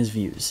changing his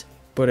views.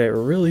 But it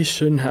really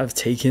shouldn't have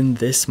taken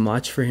this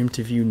much for him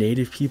to view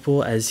native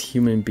people as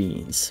human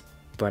beings.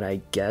 But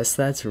I guess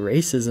that's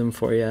racism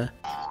for ya.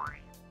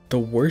 The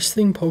worst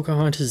thing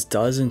Pocahontas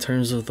does in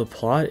terms of the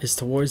plot is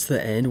towards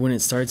the end when it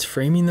starts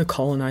framing the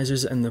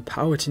colonizers and the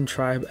Powhatan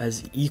tribe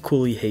as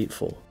equally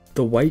hateful.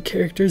 The white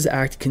characters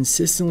act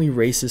consistently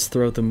racist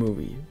throughout the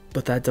movie,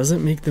 but that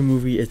doesn't make the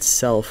movie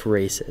itself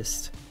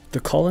racist. The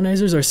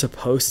colonizers are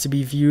supposed to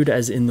be viewed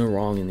as in the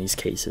wrong in these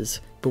cases,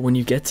 but when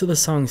you get to the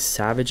song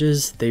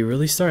Savages, they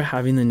really start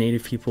having the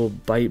native people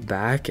bite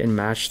back and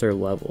match their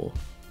level.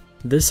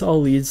 This all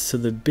leads to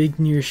the big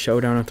near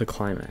showdown at the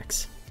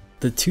climax.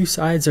 The two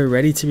sides are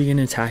ready to begin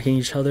attacking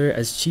each other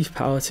as Chief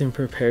Powhatan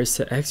prepares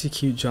to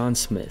execute John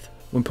Smith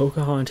when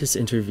Pocahontas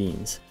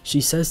intervenes.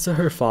 She says to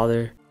her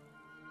father,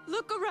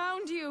 "Look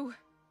around you.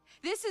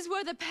 This is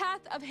where the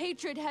path of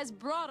hatred has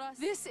brought us.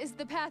 This is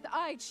the path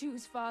I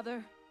choose,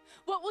 Father.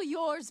 What will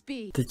yours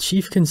be?" The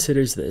chief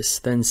considers this,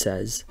 then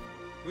says,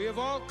 "We have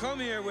all come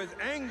here with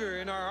anger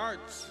in our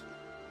hearts,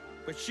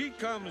 but she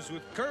comes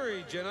with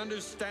courage and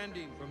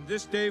understanding. From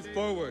this day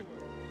forward,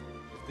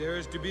 if there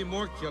is to be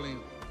more killing,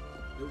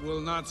 it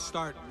will not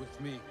start with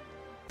me."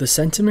 The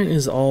sentiment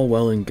is all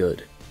well and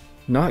good.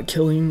 Not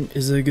killing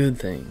is a good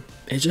thing.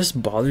 It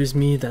just bothers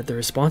me that the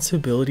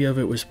responsibility of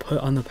it was put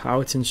on the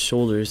Powhatan's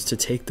shoulders to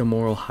take the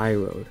moral high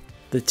road.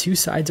 The two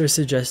sides are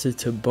suggested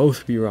to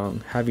both be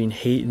wrong, having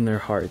hate in their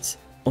hearts,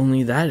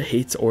 only that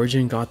hate's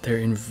origin got there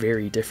in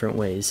very different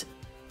ways.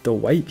 The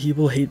white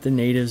people hate the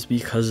natives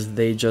because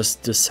they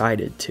just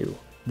decided to.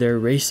 They're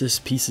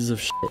racist pieces of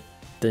shit.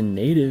 The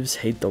natives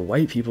hate the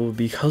white people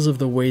because of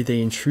the way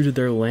they intruded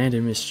their land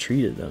and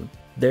mistreated them.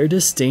 Their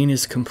disdain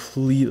is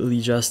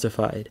completely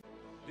justified.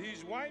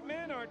 These white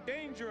men are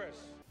dangerous.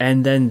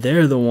 And then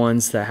they're the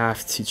ones that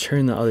have to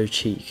turn the other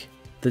cheek.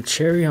 The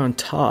cherry on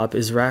top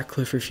is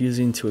Ratcliffe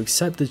refusing to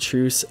accept the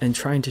truce and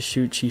trying to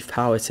shoot Chief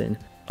Powhatan,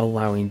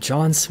 allowing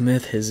John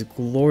Smith his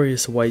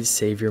glorious white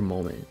savior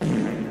moment.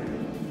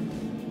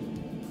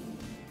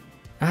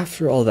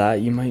 After all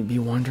that, you might be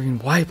wondering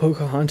why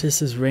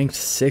Pocahontas is ranked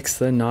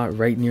 6th and not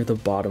right near the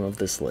bottom of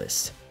this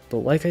list. But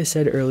like I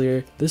said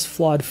earlier, this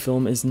flawed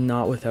film is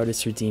not without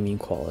its redeeming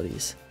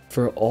qualities.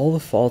 For all the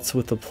faults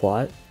with the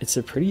plot, it's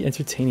a pretty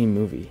entertaining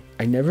movie.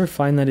 I never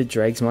find that it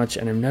drags much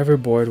and I'm never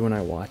bored when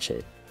I watch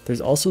it. There's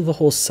also the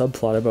whole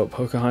subplot about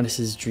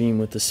Pocahontas' dream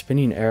with the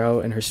spinning arrow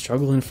and her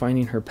struggle in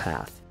finding her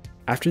path.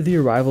 After the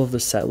arrival of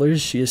the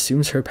settlers, she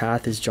assumes her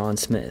path is John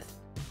Smith.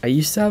 I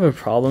used to have a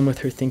problem with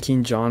her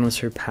thinking John was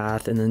her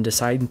path and then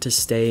deciding to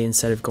stay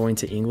instead of going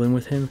to England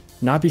with him,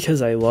 not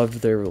because I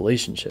loved their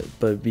relationship,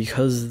 but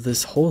because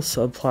this whole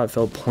subplot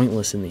felt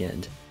pointless in the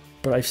end.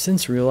 But I've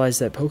since realized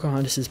that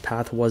Pocahontas'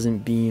 path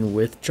wasn't being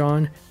with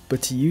John,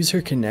 but to use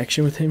her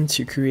connection with him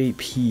to create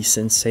peace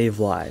and save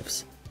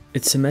lives.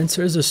 It cements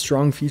her as a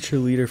strong future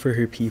leader for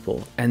her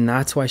people, and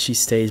that's why she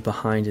stays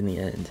behind in the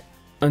end.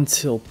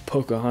 Until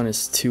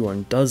Pocahontas 2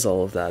 undoes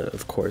all of that,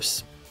 of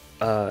course.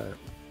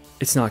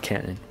 It's not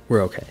canon.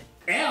 We're okay.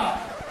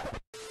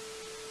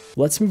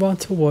 Let's move on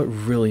to what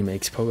really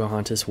makes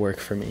Pocahontas work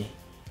for me.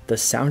 The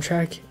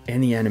soundtrack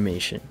and the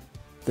animation.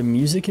 The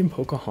music in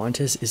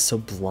Pocahontas is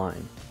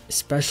sublime,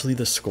 especially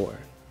the score.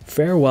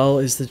 Farewell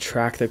is the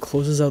track that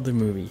closes out the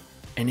movie,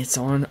 and it's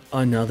on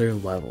another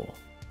level.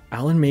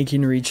 Alan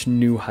Menken reached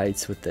new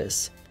heights with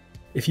this.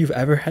 If you've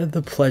ever had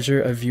the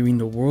pleasure of viewing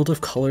the World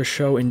of Color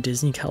show in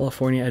Disney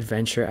California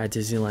Adventure at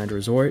Disneyland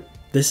Resort,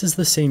 this is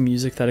the same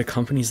music that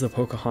accompanies the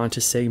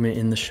Pocahontas segment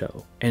in the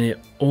show, and it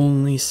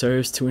only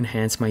serves to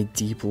enhance my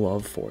deep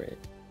love for it.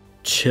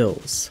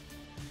 Chills.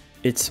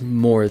 It's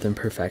more than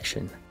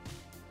perfection.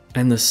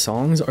 And the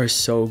songs are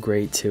so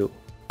great too.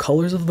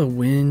 Colors of the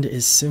Wind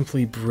is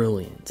simply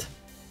brilliant.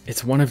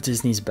 It's one of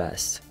Disney's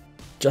best.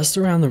 Just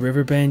Around the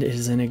River Bend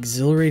is an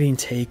exhilarating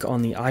take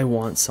on the I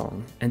Want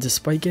song, and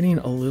despite getting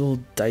a little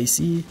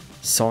dicey,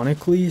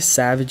 sonically,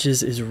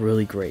 Savages is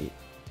really great.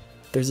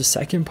 There's a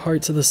second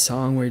part to the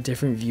song where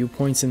different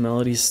viewpoints and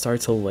melodies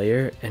start to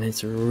layer, and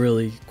it's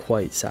really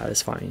quite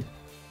satisfying.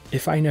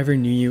 If I Never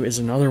Knew You is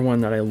another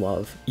one that I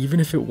love, even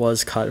if it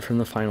was cut from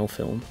the final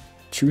film.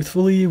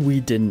 Truthfully, we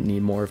didn't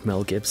need more of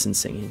Mel Gibson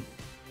singing.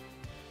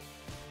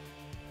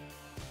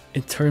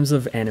 In terms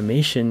of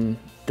animation,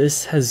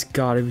 this has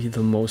gotta be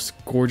the most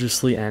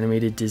gorgeously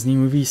animated Disney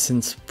movie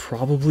since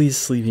probably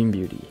Sleeping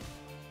Beauty.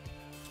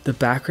 The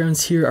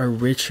backgrounds here are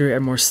richer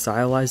and more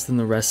stylized than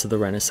the rest of the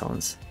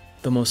Renaissance.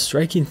 The most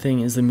striking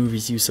thing is the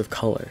movie's use of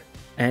color.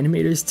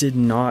 Animators did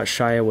not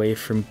shy away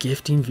from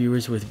gifting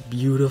viewers with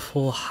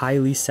beautiful,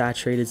 highly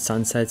saturated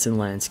sunsets and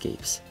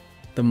landscapes.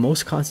 The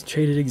most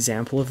concentrated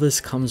example of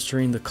this comes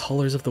during the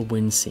Colors of the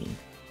Wind scene.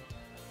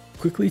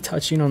 Quickly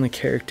touching on the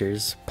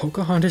characters,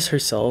 Pocahontas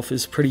herself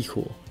is pretty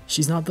cool.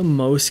 She's not the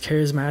most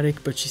charismatic,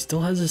 but she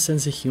still has a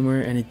sense of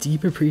humor and a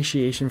deep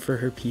appreciation for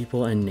her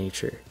people and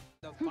nature.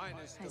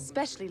 I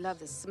especially love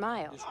the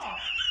smile.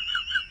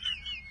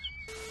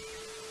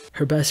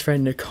 Her best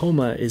friend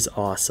Nakoma is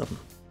awesome.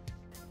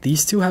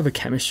 These two have a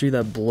chemistry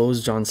that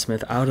blows John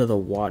Smith out of the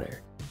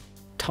water.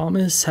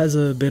 Thomas has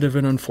a bit of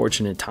an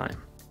unfortunate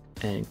time,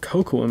 and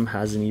Kocoum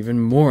has an even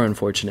more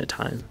unfortunate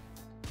time.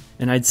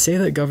 And I'd say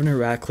that Governor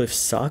Ratcliffe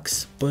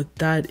sucks, but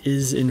that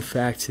is in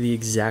fact the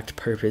exact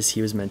purpose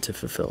he was meant to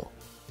fulfill.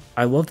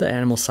 I love the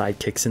animal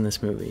sidekicks in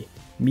this movie.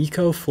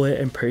 Miko, Flit,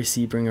 and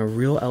Percy bring a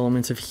real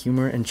element of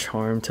humor and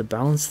charm to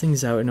balance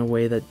things out in a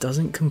way that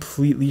doesn't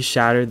completely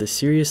shatter the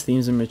serious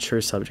themes and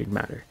mature subject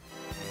matter.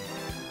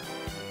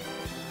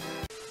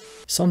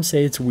 Some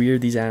say it's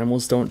weird these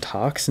animals don't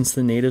talk since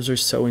the natives are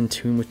so in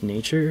tune with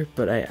nature,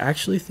 but I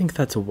actually think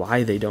that's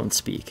why they don't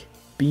speak.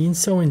 Being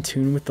so in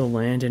tune with the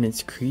land and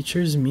its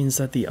creatures means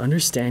that the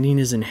understanding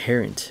is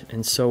inherent,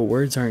 and so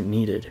words aren't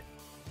needed.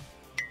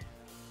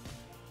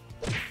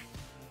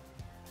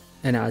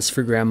 And as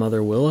for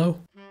Grandmother Willow,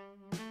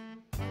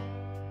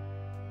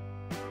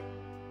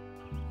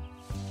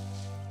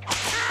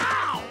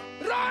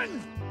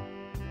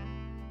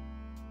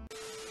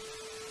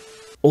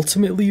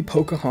 ultimately,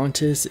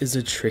 Pocahontas is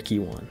a tricky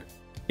one.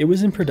 It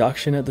was in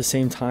production at the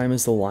same time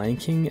as The Lion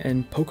King,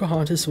 and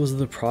Pocahontas was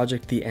the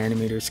project the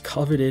animators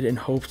coveted and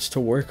hoped to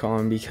work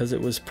on because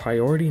it was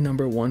priority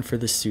number one for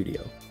the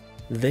studio.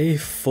 They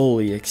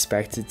fully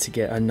expected to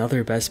get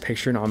another Best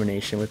Picture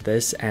nomination with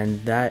this,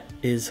 and that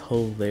is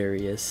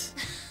hilarious.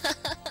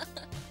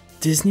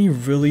 Disney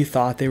really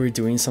thought they were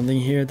doing something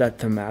here that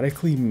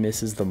thematically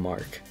misses the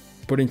mark,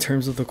 but in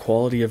terms of the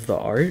quality of the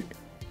art,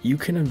 you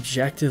can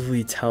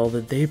objectively tell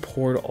that they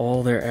poured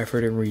all their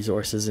effort and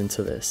resources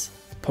into this.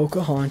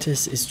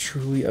 Pocahontas is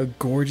truly a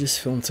gorgeous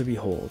film to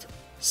behold,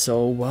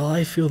 so while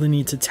I feel the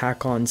need to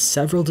tack on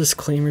several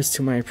disclaimers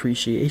to my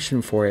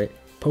appreciation for it,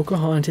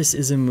 Pocahontas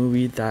is a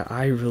movie that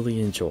I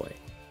really enjoy.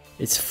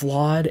 It's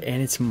flawed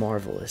and it's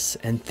marvelous,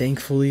 and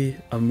thankfully,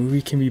 a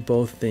movie can be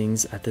both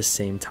things at the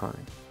same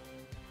time.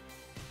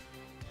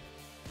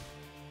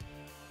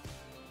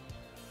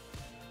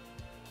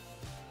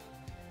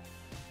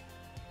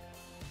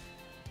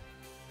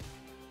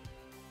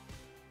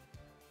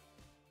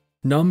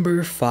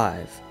 Number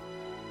 5.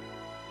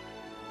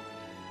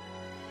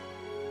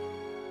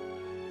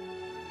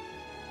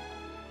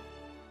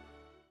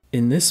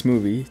 In this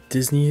movie,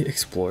 Disney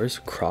explores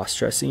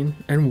cross-dressing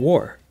and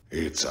war.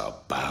 It's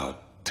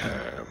about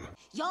time.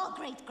 Your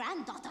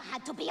great-granddaughter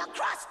had to be a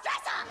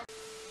cross-dresser!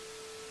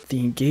 The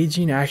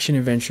engaging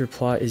action-adventure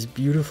plot is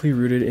beautifully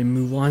rooted in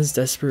Mulan's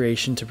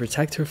desperation to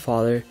protect her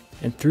father,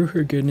 and through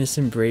her goodness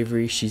and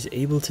bravery, she's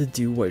able to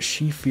do what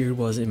she feared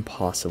was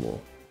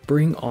impossible: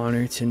 bring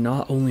honor to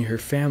not only her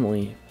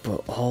family,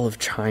 but all of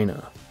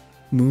China.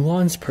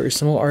 Mulan's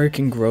personal arc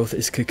and growth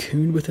is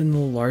cocooned within the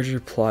larger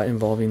plot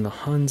involving the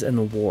Huns and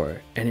the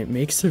war, and it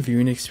makes the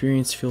viewing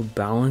experience feel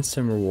balanced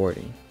and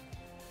rewarding.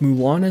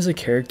 Mulan as a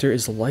character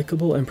is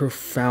likable and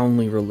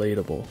profoundly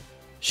relatable.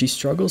 She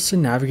struggles to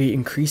navigate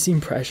increasing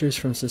pressures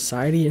from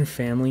society and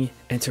family,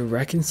 and to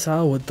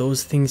reconcile what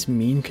those things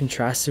mean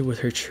contrasted with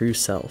her true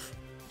self.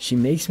 She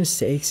makes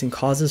mistakes and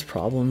causes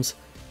problems,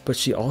 but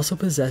she also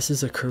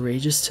possesses a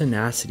courageous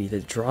tenacity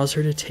that draws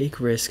her to take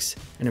risks,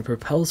 and it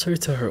propels her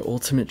to her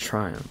ultimate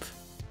triumph.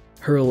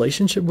 Her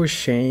relationship with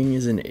Shang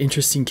is an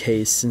interesting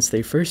case since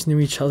they first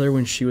knew each other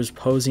when she was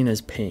posing as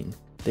Ping.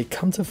 They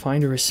come to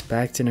find a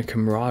respect and a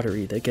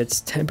camaraderie that gets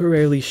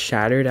temporarily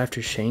shattered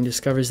after Shang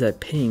discovers that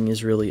Ping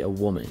is really a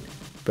woman.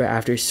 But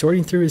after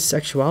sorting through his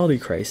sexuality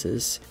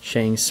crisis,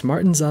 Shang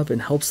smartens up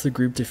and helps the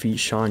group defeat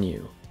Shan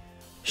Yu.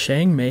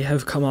 Shang may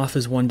have come off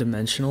as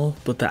one-dimensional,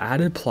 but the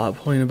added plot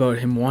point about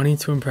him wanting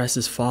to impress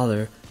his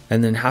father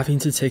and then having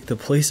to take the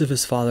place of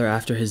his father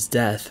after his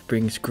death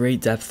brings great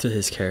depth to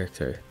his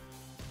character.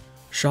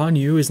 Shan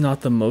Yu is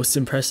not the most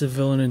impressive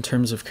villain in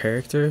terms of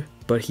character,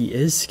 but he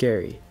is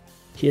scary.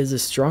 He has a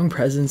strong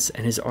presence,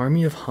 and his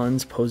army of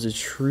Huns pose a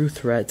true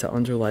threat to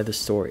underlie the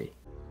story.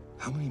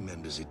 How many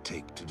men does it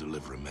take to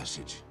deliver a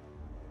message?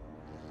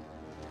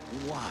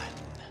 1.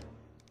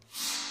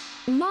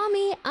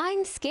 Mommy,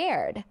 I'm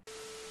scared.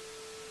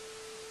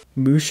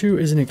 Mushu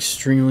is an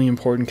extremely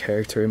important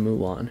character in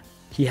Mulan.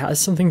 He has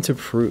something to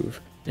prove.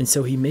 and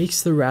so he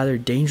makes the rather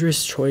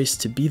dangerous choice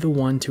to be the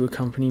one to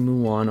accompany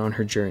Mulan on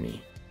her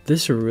journey.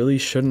 This really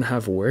shouldn't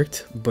have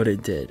worked, but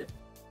it did.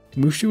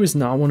 Mushu is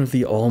not one of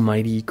the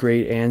almighty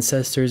great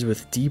ancestors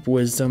with deep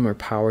wisdom or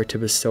power to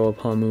bestow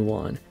upon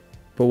Mulan,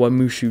 but what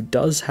Mushu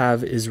does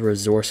have is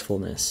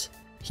resourcefulness.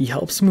 He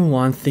helps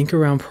Mulan think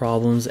around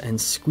problems and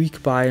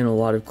squeak by in a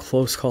lot of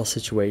close call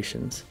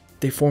situations.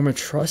 They form a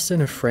trust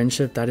and a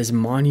friendship that is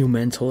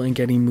monumental in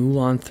getting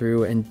Mulan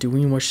through and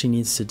doing what she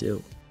needs to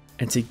do.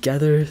 And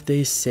together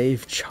they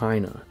save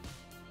China.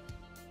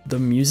 The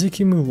music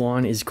in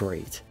Mulan is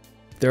great.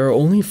 There are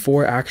only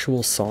 4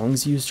 actual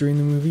songs used during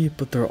the movie,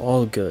 but they're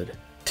all good.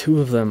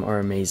 2 of them are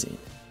amazing.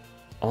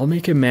 I'll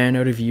Make a Man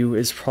Out of You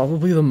is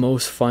probably the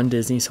most fun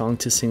Disney song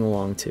to sing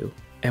along to.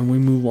 And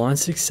when Mulan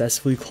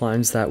successfully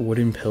climbs that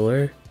wooden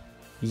pillar,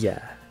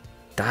 yeah,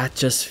 that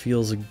just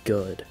feels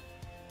good.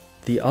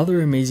 The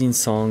other amazing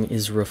song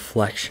is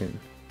Reflection,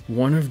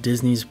 one of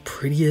Disney's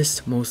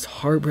prettiest, most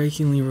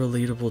heartbreakingly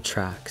relatable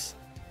tracks.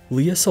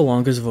 Lea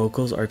Salonga's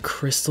vocals are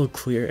crystal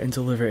clear and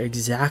deliver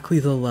exactly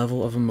the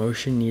level of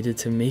emotion needed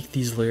to make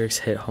these lyrics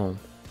hit home.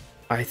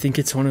 I think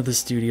it's one of the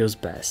studio's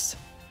best.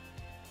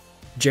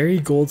 Jerry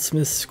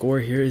Goldsmith's score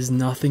here is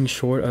nothing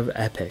short of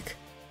epic.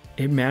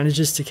 It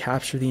manages to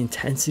capture the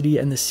intensity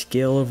and the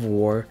scale of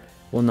war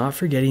while not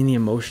forgetting the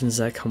emotions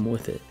that come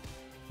with it.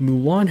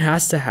 Mulan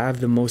has to have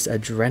the most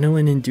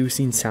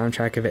adrenaline-inducing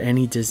soundtrack of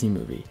any Disney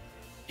movie.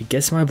 It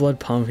gets my blood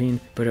pumping,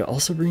 but it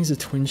also brings a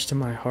twinge to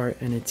my heart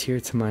and a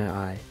tear to my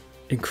eye.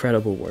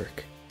 Incredible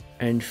work.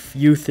 And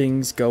few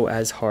things go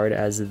as hard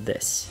as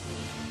this.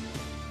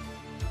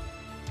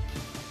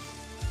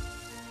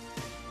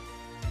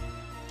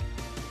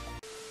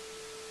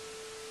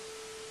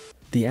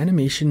 The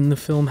animation in the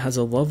film has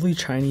a lovely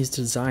Chinese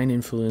design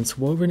influence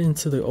woven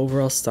into the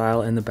overall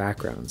style and the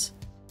backgrounds.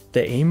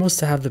 The aim was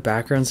to have the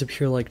backgrounds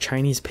appear like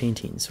Chinese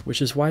paintings,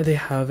 which is why they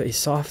have a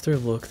softer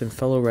look than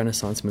fellow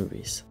Renaissance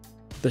movies.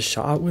 The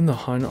shot when the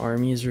Hun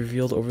army is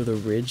revealed over the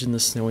ridge in the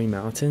snowy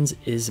mountains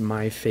is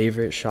my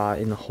favorite shot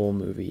in the whole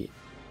movie.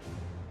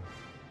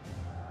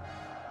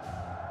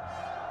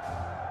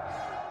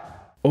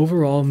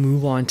 Overall,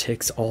 Mulan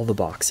ticks all the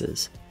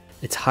boxes.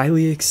 It's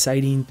highly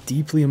exciting,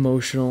 deeply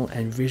emotional,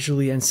 and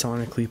visually and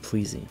sonically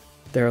pleasing.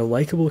 There are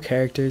likable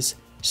characters,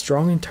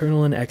 strong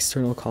internal and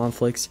external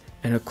conflicts,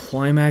 and a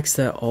climax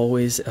that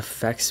always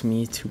affects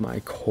me to my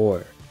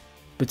core.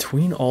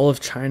 Between all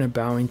of China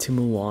bowing to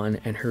Mulan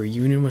and her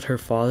reunion with her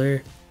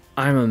father,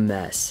 I'm a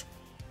mess.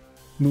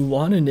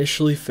 Mulan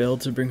initially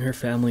failed to bring her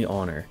family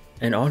honor,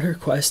 and on her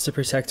quest to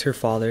protect her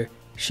father,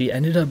 she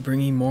ended up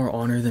bringing more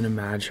honor than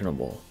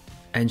imaginable.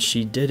 And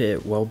she did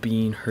it while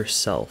being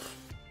herself.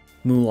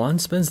 Mulan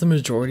spends the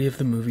majority of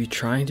the movie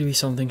trying to be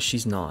something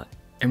she's not,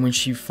 and when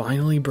she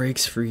finally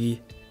breaks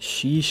free,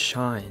 she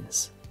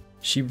shines.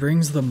 She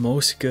brings the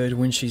most good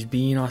when she's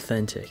being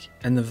authentic,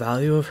 and the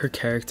value of her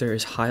character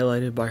is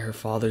highlighted by her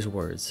father's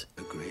words.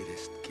 The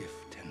greatest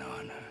gift and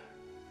honor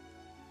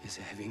is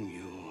having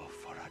you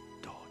for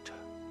a daughter.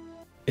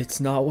 It's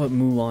not what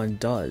Mulan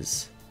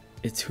does,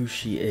 it's who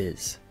she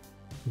is.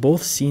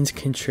 Both scenes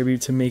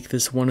contribute to make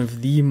this one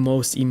of the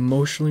most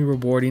emotionally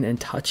rewarding and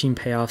touching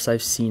payoffs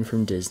I've seen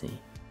from Disney.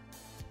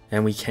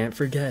 And we can't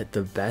forget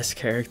the best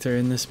character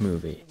in this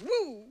movie.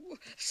 Woo!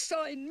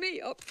 Sign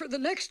me up for the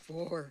next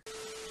war.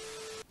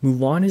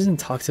 Mulan isn't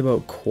talked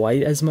about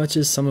quite as much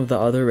as some of the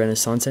other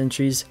Renaissance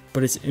entries,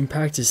 but its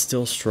impact is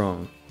still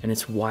strong, and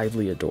it's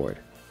widely adored.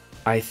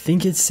 I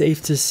think it's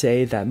safe to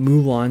say that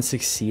Mulan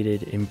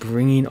succeeded in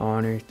bringing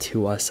honor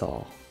to us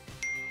all.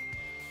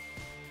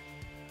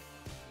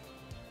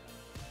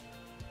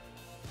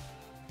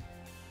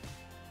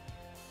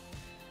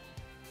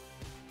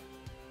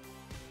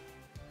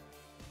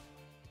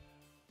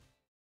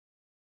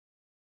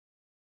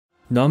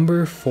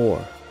 Number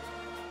 4.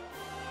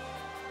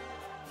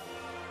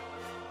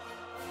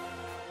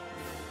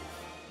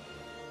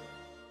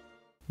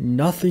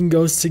 Nothing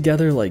goes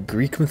together like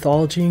Greek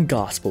mythology and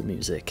gospel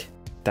music.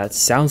 That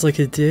sounds like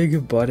a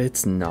dig, but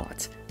it's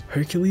not.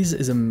 Hercules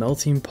is a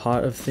melting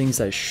pot of things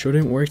that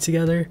shouldn't work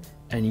together,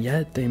 and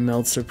yet they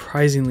meld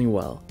surprisingly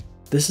well.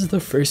 This is the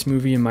first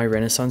movie in my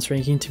Renaissance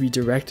ranking to be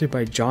directed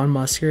by John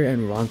Musker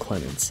and Ron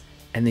Clements,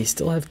 and they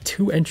still have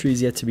 2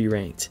 entries yet to be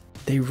ranked.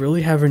 They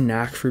really have a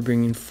knack for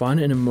bringing fun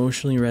and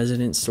emotionally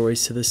resonant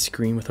stories to the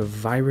screen with a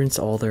vibrance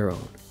all their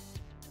own.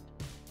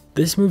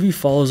 This movie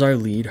follows our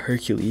lead,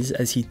 Hercules,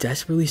 as he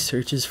desperately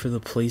searches for the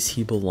place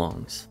he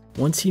belongs.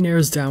 Once he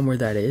narrows down where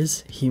that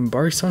is, he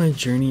embarks on a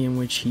journey in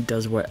which he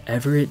does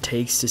whatever it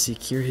takes to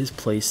secure his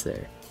place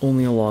there.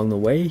 Only along the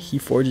way, he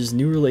forges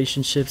new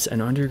relationships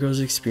and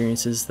undergoes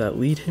experiences that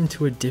lead him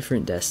to a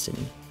different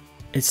destiny.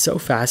 It's so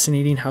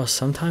fascinating how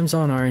sometimes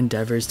on our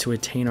endeavors to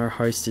attain our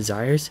heart's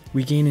desires,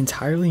 we gain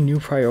entirely new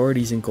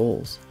priorities and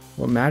goals.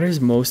 What matters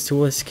most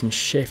to us can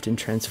shift and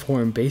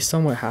transform based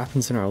on what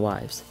happens in our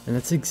lives, and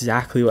that's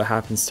exactly what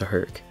happens to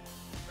Herc.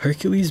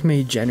 Hercules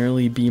may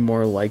generally be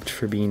more liked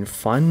for being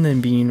fun than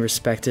being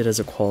respected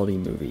as a quality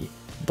movie,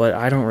 but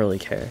I don't really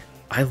care.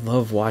 I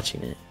love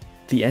watching it.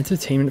 The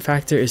entertainment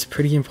factor is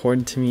pretty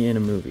important to me in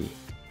a movie.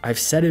 I've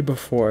said it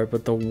before,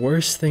 but the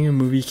worst thing a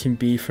movie can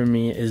be for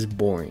me is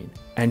boring.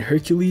 And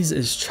Hercules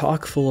is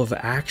chock full of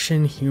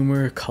action,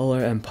 humor,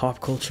 color, and pop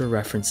culture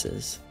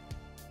references.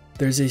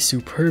 There's a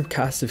superb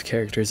cast of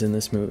characters in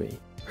this movie.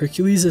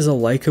 Hercules is a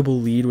likable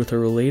lead with a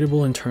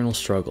relatable internal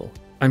struggle.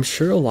 I'm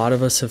sure a lot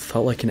of us have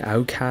felt like an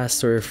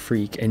outcast or a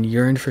freak and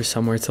yearned for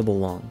somewhere to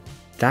belong.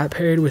 That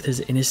paired with his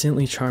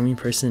innocently charming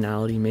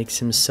personality makes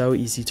him so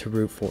easy to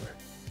root for.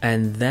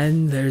 And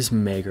then there's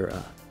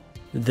Megara.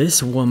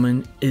 This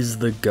woman is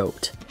the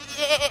GOAT.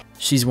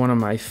 She's one of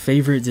my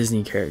favorite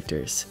Disney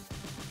characters.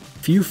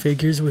 Few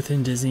figures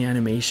within Disney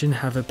animation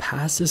have a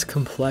past as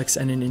complex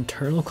and an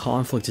internal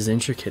conflict as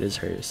intricate as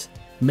hers.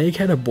 Meg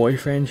had a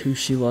boyfriend who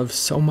she loved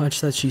so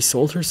much that she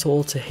sold her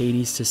soul to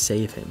Hades to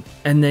save him,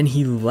 and then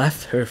he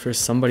left her for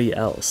somebody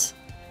else.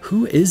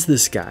 Who is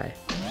this guy?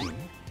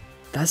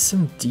 That's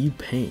some deep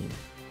pain.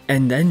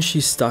 And then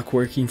she's stuck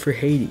working for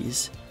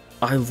Hades.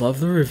 I love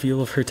the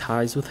reveal of her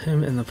ties with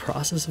him and the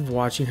process of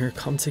watching her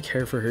come to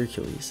care for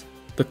Hercules.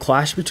 The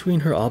clash between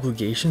her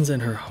obligations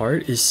and her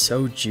heart is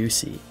so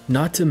juicy.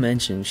 Not to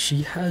mention,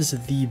 she has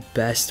the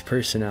best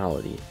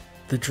personality.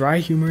 The dry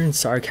humor and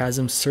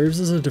sarcasm serves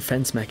as a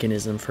defense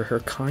mechanism for her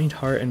kind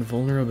heart and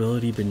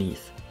vulnerability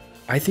beneath.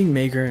 I think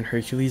Megara and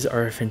Hercules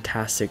are a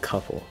fantastic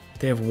couple.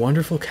 They have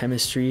wonderful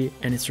chemistry,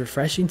 and it's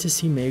refreshing to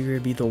see Megara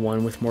be the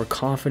one with more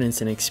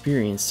confidence and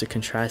experience to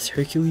contrast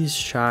Hercules'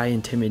 shy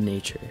and timid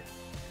nature.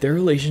 Their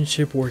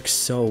relationship works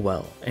so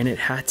well, and it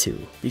had to,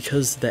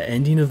 because the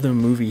ending of the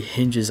movie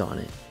hinges on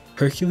it.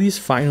 Hercules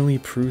finally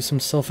proves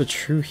himself a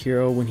true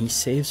hero when he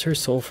saves her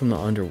soul from the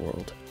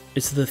underworld.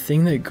 It's the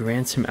thing that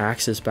grants him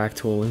access back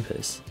to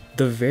Olympus,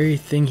 the very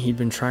thing he'd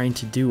been trying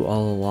to do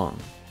all along.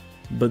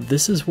 But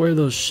this is where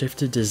those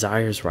shifted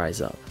desires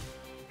rise up.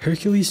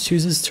 Hercules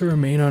chooses to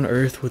remain on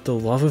Earth with the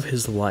love of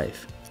his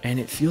life, and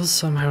it feels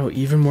somehow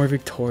even more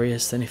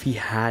victorious than if he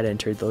had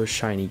entered those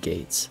shiny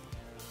gates.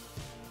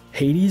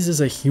 Hades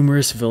is a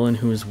humorous villain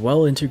who is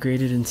well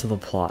integrated into the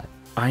plot.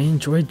 I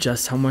enjoyed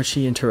just how much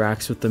he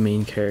interacts with the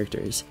main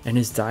characters, and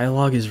his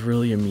dialogue is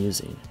really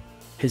amusing.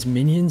 His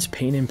minions,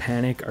 Pain and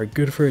Panic, are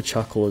good for a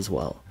chuckle as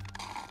well.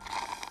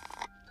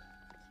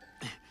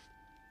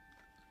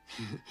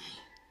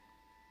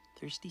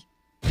 Thirsty?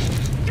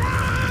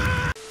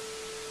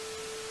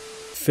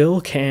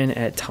 Phil can,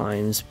 at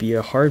times, be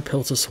a hard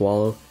pill to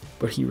swallow,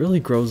 but he really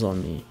grows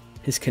on me.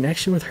 His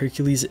connection with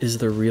Hercules is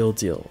the real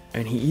deal,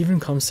 and he even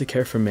comes to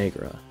care for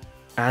Megara,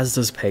 as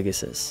does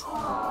Pegasus.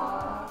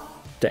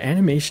 The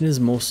animation is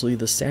mostly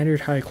the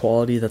standard high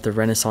quality that the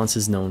Renaissance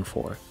is known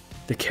for.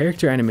 The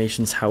character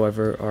animations,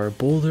 however, are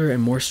bolder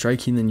and more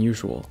striking than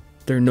usual.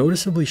 They're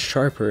noticeably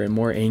sharper and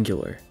more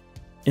angular.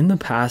 In the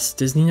past,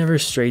 Disney never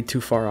strayed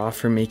too far off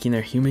from making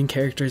their human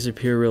characters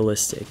appear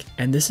realistic,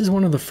 and this is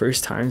one of the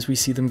first times we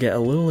see them get a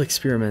little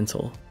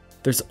experimental.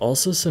 There's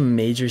also some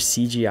major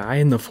CGI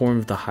in the form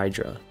of the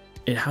Hydra.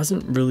 It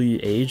hasn't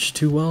really aged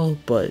too well,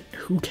 but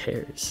who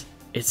cares?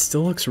 It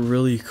still looks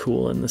really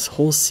cool, and this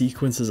whole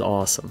sequence is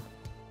awesome.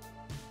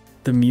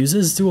 The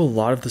Muses do a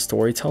lot of the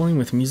storytelling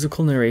with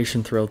musical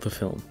narration throughout the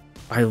film.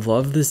 I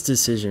love this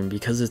decision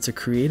because it's a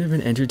creative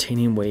and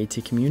entertaining way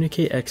to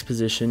communicate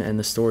exposition and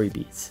the story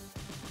beats.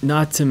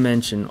 Not to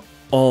mention,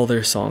 all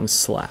their songs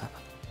slap.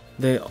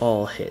 They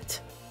all hit.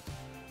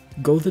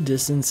 Go the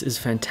Distance is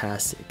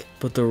fantastic,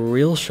 but the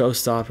real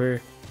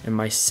showstopper, and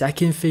my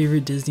second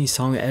favorite Disney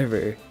song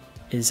ever,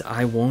 is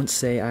I Won't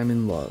Say I'm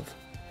in Love.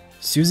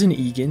 Susan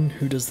Egan,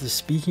 who does the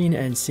speaking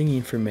and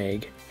singing for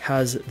Meg,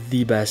 has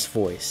the best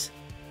voice.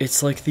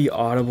 It's like the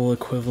audible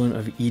equivalent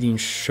of eating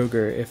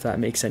sugar, if that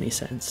makes any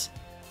sense.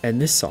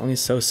 And this song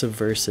is so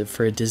subversive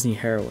for a Disney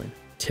heroine.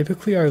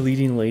 Typically our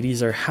leading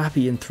ladies are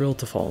happy and thrilled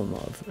to fall in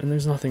love, and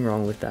there's nothing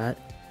wrong with that.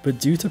 But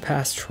due to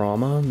past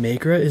trauma,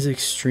 Megara is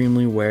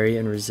extremely wary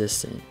and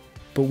resistant.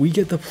 But we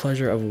get the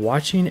pleasure of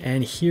watching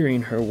and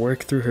hearing her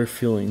work through her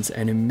feelings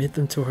and admit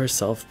them to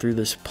herself through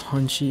this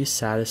punchy,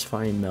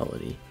 satisfying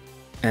melody.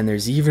 And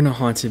there's even a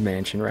Haunted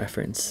Mansion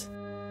reference.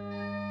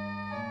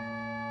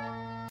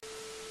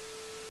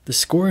 The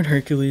score in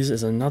Hercules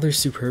is another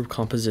superb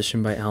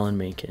composition by Alan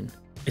Menken.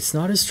 It's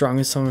not as strong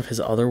as some of his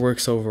other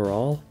works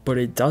overall, but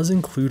it does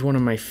include one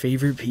of my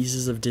favorite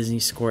pieces of Disney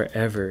score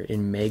ever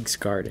in Meg's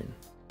Garden.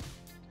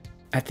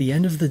 At the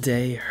end of the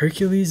day,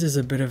 Hercules is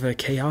a bit of a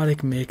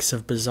chaotic mix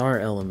of bizarre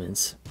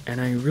elements, and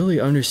I really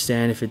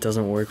understand if it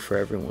doesn't work for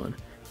everyone,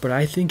 but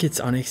I think its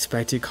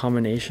unexpected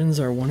combinations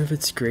are one of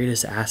its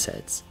greatest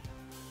assets.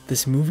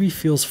 This movie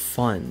feels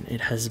fun,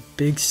 it has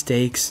big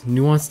stakes,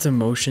 nuanced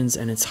emotions,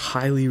 and it's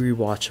highly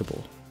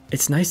rewatchable.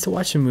 It's nice to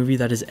watch a movie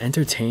that is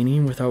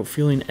entertaining without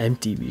feeling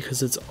empty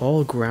because it's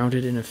all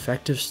grounded in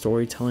effective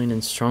storytelling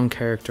and strong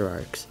character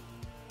arcs.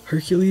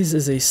 Hercules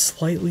is a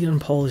slightly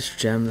unpolished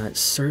gem that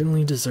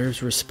certainly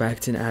deserves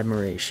respect and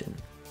admiration.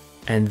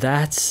 And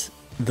that's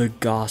the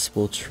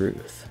gospel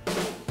truth.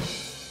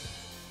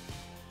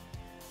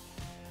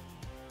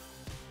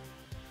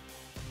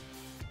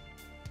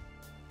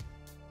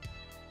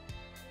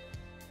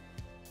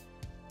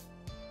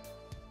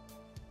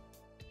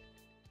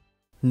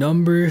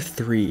 Number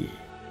 3.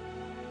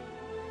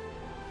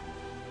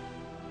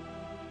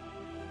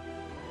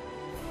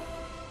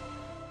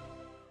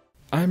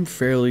 I'm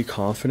fairly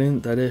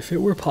confident that if it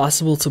were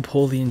possible to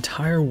poll the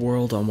entire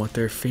world on what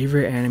their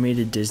favorite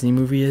animated Disney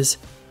movie is,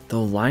 The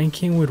Lion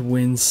King would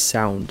win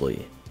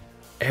soundly.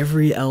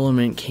 Every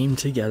element came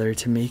together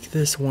to make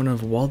this one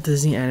of Walt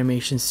Disney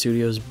Animation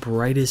Studios'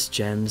 brightest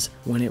gems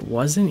when it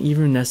wasn't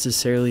even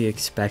necessarily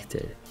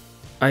expected.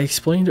 I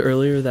explained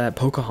earlier that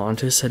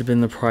Pocahontas had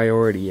been the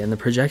priority and the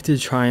projected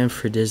triumph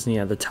for Disney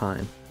at the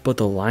time, but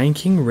The Lion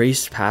King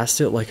raced past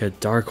it like a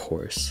dark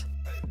horse.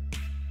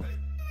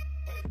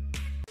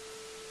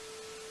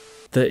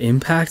 The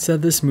impact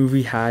that this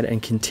movie had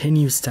and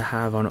continues to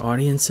have on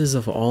audiences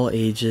of all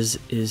ages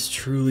is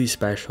truly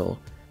special,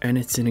 and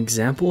it's an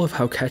example of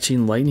how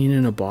catching lightning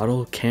in a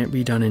bottle can't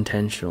be done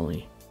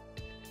intentionally.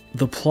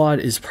 The plot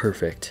is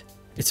perfect.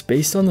 It's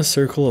based on the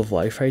circle of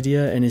life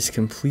idea and is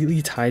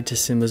completely tied to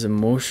Simba's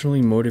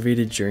emotionally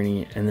motivated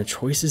journey and the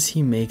choices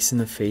he makes in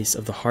the face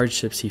of the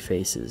hardships he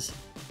faces.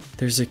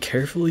 There's a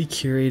carefully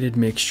curated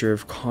mixture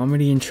of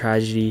comedy and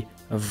tragedy,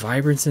 of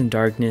vibrance and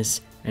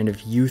darkness, and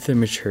of youth and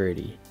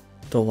maturity.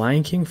 The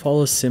Lion King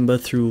follows Simba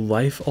through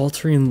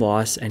life-altering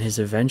loss and his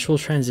eventual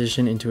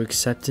transition into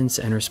acceptance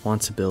and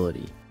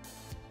responsibility.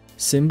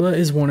 Simba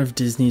is one of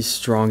Disney's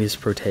strongest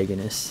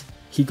protagonists.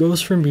 He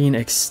goes from being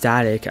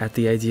ecstatic at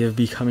the idea of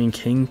becoming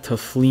king to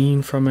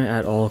fleeing from it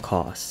at all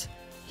costs.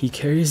 He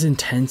carries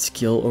intense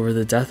guilt over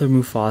the death of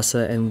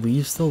Mufasa and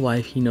leaves the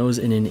life he knows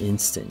in an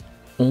instant,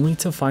 only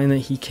to find that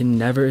he can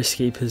never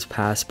escape his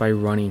past by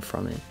running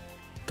from it.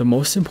 The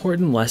most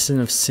important lesson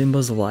of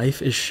Simba's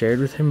life is shared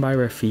with him by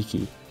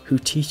Rafiki, who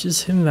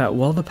teaches him that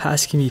while the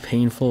past can be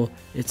painful,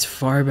 it's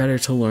far better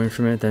to learn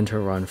from it than to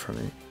run from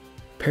it.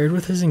 Paired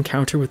with his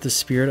encounter with the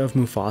spirit of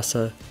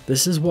Mufasa,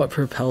 this is what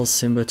propels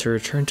Simba to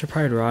return to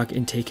Pride Rock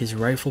and take his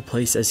rightful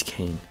place as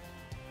king.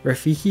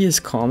 Rafiki is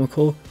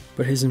comical,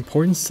 but his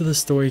importance to the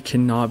story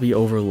cannot be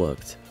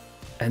overlooked,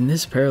 and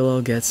this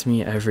parallel gets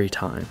me every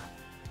time.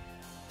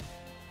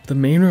 The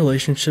main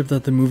relationship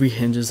that the movie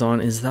hinges on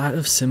is that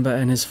of Simba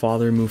and his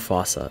father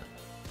Mufasa.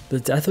 The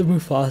death of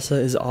Mufasa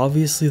is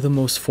obviously the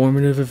most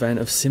formative event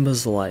of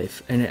Simba's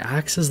life, and it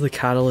acts as the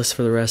catalyst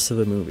for the rest of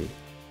the movie.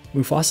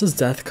 Mufasa's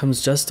death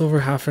comes just over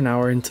half an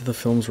hour into the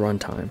film's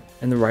runtime,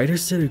 and the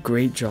writers did a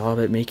great job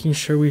at making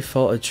sure we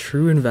felt a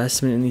true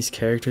investment in these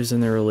characters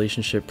and their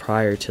relationship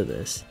prior to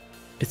this.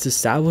 It's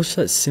established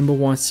that Simba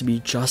wants to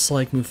be just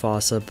like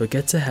Mufasa but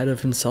gets ahead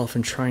of himself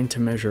in trying to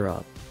measure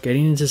up,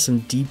 getting into some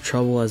deep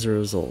trouble as a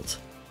result.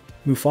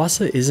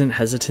 Mufasa isn't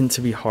hesitant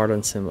to be hard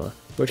on Simba,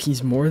 but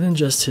he's more than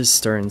just his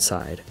stern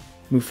side.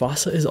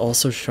 Mufasa is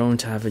also shown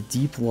to have a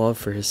deep love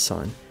for his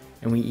son,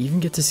 and we even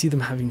get to see them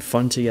having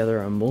fun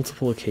together on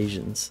multiple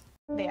occasions.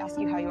 They ask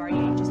you how you are,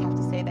 you just have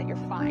to say that you're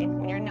fine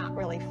when you're not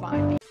really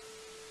fine.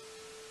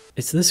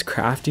 It's this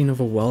crafting of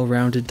a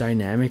well-rounded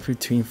dynamic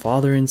between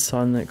father and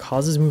son that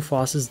causes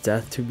Mufasa's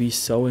death to be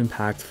so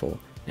impactful,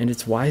 and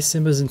it's why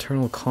Simba's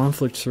internal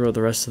conflict throughout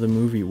the rest of the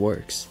movie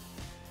works.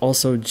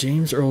 Also,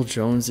 James Earl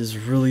Jones is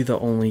really the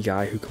only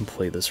guy who can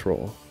play this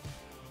role.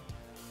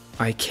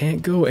 I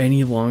can't go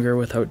any longer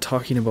without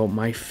talking about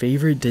my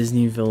favorite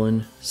Disney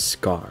villain,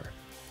 Scar.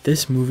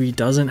 This movie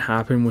doesn't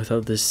happen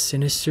without this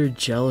sinister,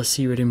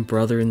 jealousy-ridden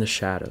brother in the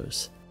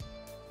shadows.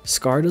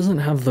 Scar doesn't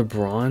have the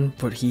brawn,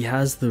 but he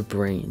has the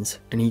brains,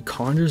 and he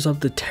conjures up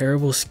the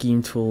terrible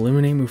scheme to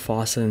eliminate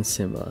Mufasa and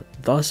Simba,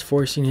 thus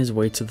forcing his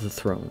way to the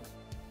throne.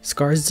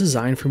 Scar's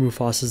design for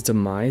Mufasa's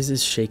demise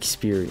is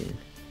Shakespearean.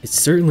 It's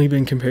certainly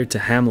been compared to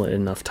Hamlet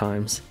enough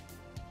times.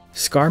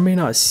 Scar may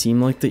not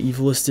seem like the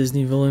evilest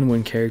Disney villain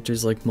when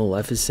characters like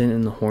Maleficent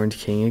and the Horned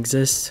King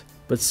exist,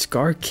 but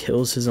Scar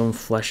kills his own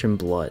flesh and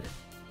blood.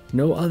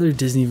 No other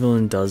Disney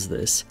villain does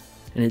this,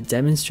 and it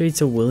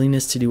demonstrates a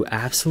willingness to do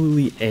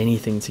absolutely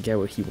anything to get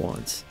what he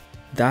wants.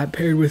 That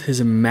paired with his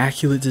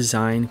immaculate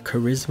design,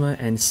 charisma,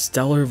 and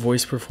stellar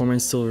voice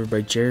performance delivered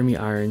by Jeremy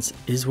Irons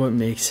is what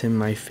makes him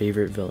my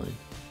favorite villain.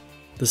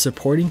 The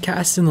supporting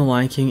cast in The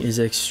Lion King is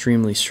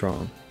extremely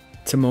strong.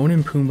 Timon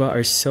and Pumbaa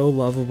are so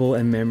lovable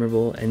and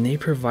memorable, and they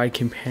provide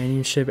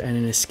companionship and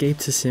an escape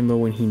to Simba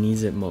when he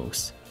needs it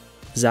most.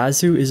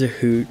 Zazu is a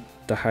hoot,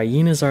 the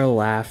hyenas are a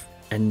laugh,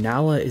 and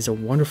Nala is a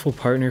wonderful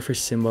partner for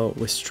Simba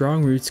with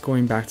strong roots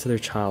going back to their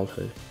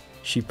childhood.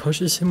 She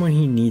pushes him when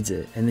he needs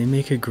it, and they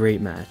make a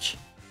great match.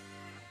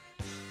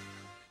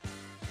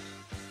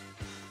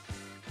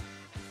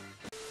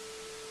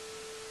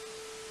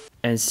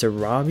 And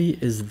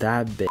Sarabi is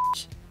that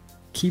bitch.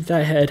 Keep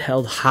that head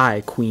held high,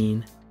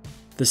 queen.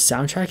 The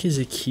soundtrack is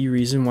a key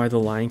reason why The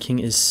Lion King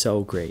is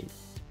so great.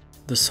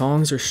 The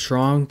songs are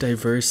strong,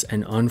 diverse,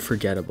 and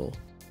unforgettable.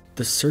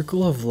 The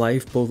circle of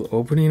life both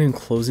opening and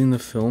closing the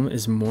film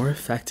is more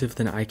effective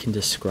than I can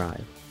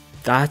describe.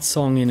 That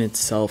song in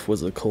itself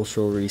was a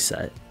cultural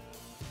reset.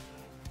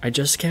 I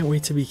Just Can't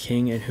Wait to Be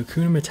King and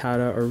Hakuna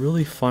Matata are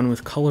really fun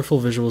with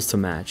colorful visuals to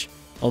match,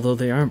 although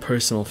they aren't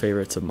personal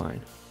favorites of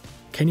mine.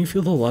 Can You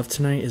Feel the Love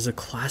Tonight is a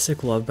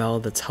classic love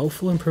ballad that's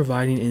helpful in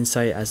providing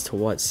insight as to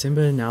what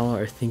Simba and Nala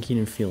are thinking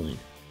and feeling.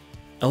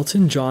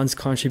 Elton John's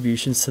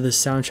contributions to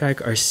this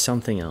soundtrack are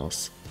something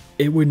else.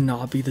 It would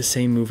not be the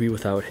same movie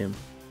without him.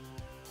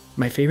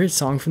 My favorite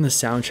song from the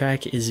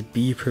soundtrack is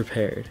Be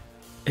Prepared.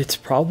 It's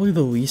probably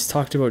the least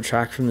talked about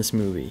track from this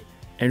movie,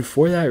 and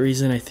for that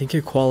reason I think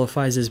it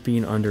qualifies as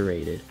being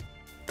underrated.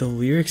 The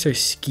lyrics are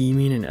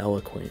scheming and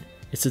eloquent.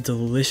 It's a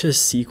delicious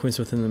sequence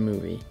within the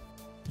movie.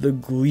 The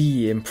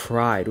glee and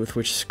pride with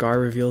which Scar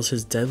reveals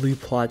his deadly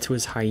plot to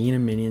his hyena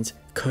minions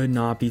could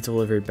not be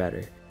delivered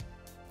better.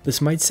 This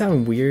might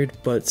sound weird,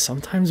 but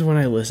sometimes when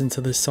I listen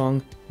to this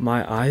song,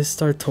 my eyes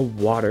start to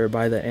water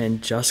by the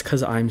end just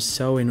cause I'm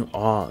so in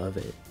awe of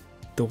it.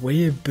 The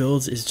way it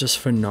builds is just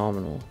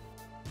phenomenal.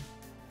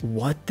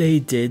 What they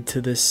did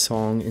to this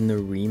song in the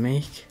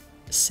remake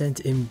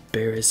sent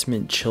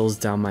embarrassment chills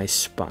down my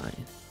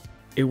spine.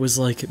 It was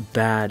like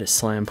bad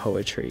slam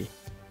poetry,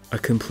 a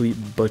complete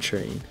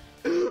butchering.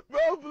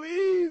 Bro,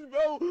 please,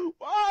 bro,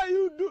 why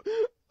you do?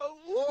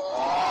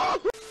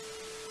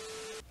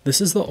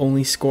 This is the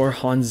only score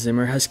Hans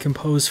Zimmer has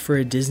composed for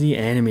a Disney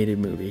animated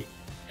movie,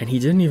 and he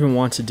didn't even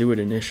want to do it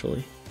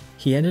initially.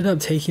 He ended up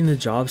taking the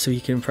job so he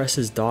could impress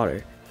his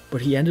daughter, but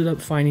he ended up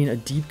finding a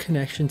deep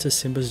connection to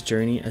Simba's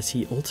journey as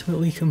he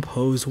ultimately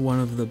composed one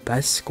of the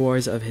best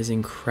scores of his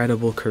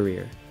incredible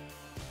career.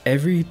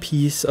 Every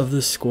piece of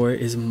the score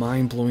is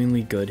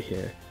mind-blowingly good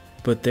here,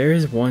 but there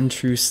is one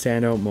true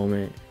standout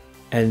moment,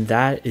 and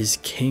that is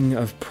King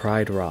of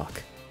Pride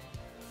Rock.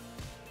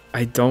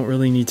 I don't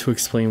really need to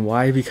explain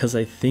why because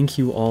I think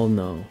you all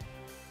know.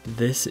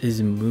 This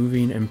is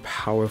moving and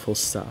powerful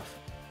stuff.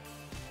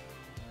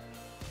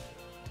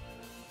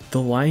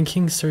 The Lion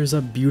King serves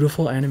up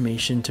beautiful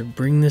animation to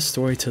bring this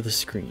story to the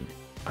screen.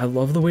 I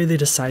love the way they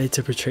decided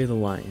to portray the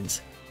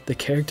lions. The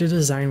character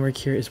design work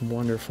here is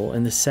wonderful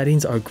and the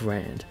settings are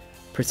grand,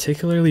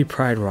 particularly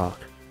Pride Rock.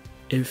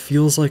 It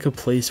feels like a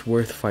place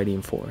worth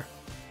fighting for.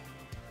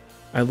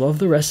 I love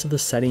the rest of the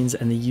settings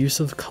and the use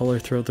of color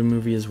throughout the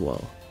movie as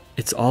well.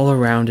 It's all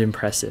around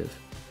impressive.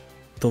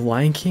 The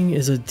Lion King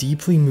is a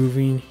deeply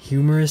moving,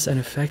 humorous, and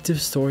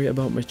effective story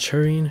about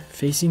maturing,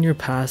 facing your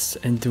past,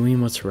 and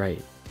doing what's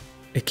right.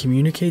 It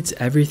communicates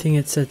everything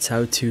it sets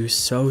out to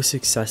so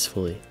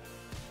successfully.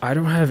 I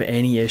don't have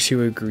any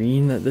issue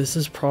agreeing that this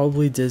is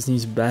probably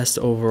Disney's best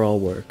overall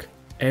work.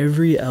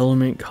 Every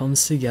element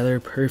comes together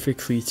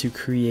perfectly to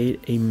create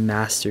a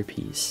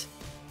masterpiece.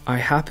 I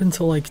happen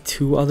to like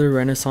 2 other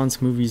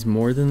Renaissance movies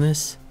more than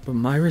this, but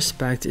my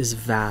respect is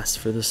vast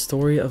for the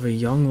story of a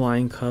young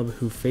lion cub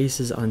who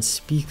faces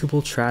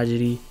unspeakable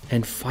tragedy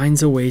and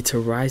finds a way to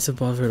rise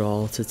above it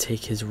all to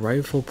take his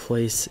rightful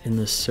place in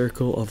the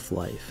circle of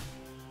life.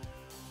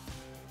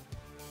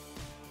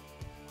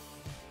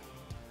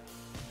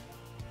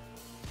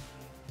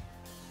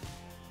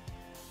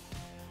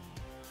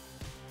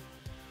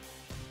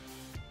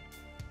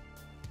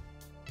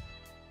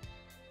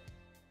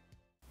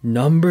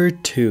 Number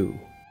 2.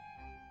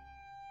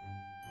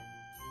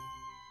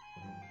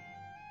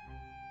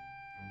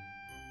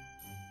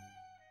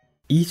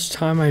 Each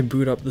time I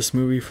boot up this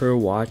movie for a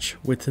watch,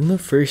 within the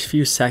first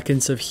few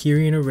seconds of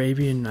hearing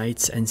Arabian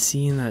Nights and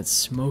seeing that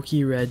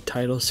smoky red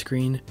title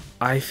screen,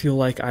 I feel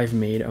like I've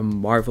made a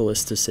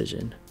marvelous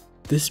decision.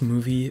 This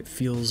movie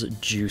feels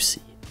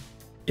juicy.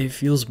 It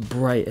feels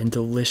bright and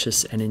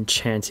delicious and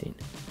enchanting.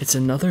 It's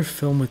another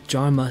film with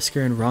John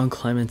Musker and Ron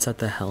Clements at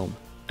the helm.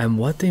 And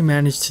what they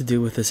managed to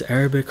do with this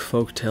Arabic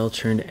folktale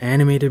turned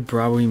animated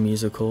Broadway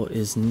musical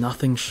is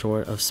nothing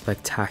short of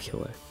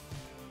spectacular.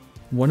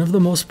 One of the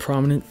most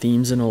prominent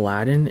themes in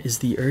Aladdin is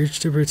the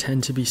urge to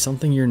pretend to be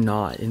something you're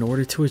not in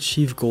order to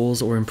achieve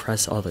goals or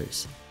impress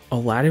others.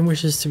 Aladdin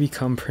wishes to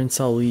become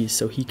Prince Ali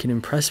so he can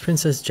impress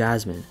Princess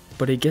Jasmine,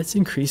 but it gets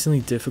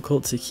increasingly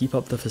difficult to keep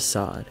up the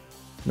facade.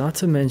 Not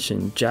to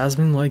mention,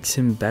 Jasmine likes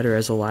him better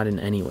as Aladdin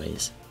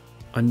anyways.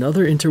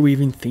 Another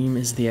interweaving theme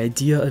is the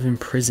idea of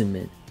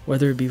imprisonment,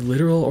 whether it be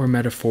literal or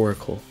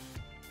metaphorical.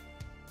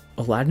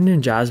 Aladdin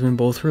and Jasmine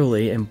both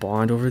relate and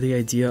bond over the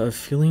idea of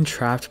feeling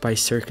trapped by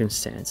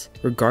circumstance,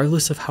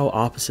 regardless of how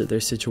opposite their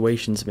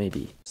situations may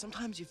be.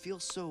 Sometimes you feel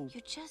so...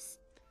 You're just...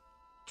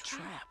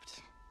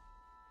 trapped.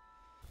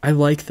 I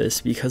like this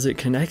because it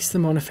connects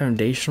them on a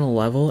foundational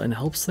level and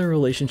helps their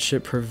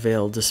relationship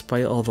prevail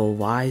despite all the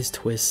lies,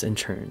 twists, and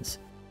turns.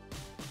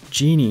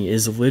 Genie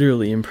is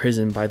literally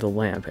imprisoned by the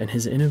lamp and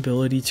his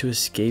inability to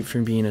escape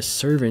from being a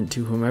servant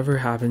to whomever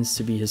happens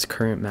to be his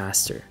current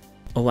master.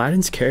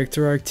 Aladdin's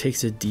character arc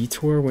takes a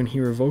detour when he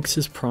revokes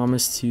his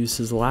promise to use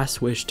his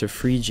last wish to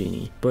free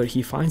Genie, but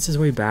he finds his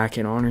way back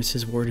and honors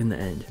his word in the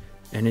end,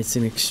 and it's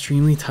an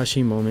extremely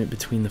touching moment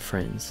between the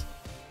friends.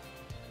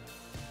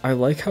 I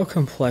like how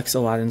complex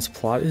Aladdin's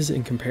plot is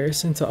in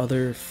comparison to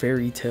other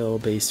fairy tale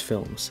based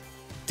films.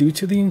 Due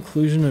to the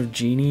inclusion of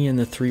Genie and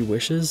the 3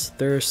 wishes,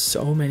 there are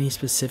so many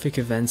specific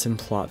events and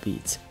plot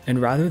beats, and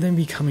rather than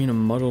becoming a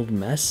muddled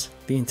mess,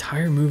 the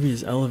entire movie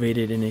is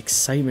elevated in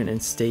excitement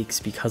and stakes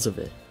because of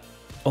it.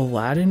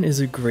 Aladdin is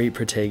a great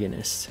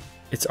protagonist.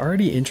 It's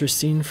already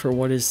interesting for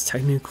what is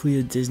technically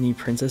a Disney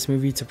princess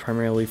movie to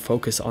primarily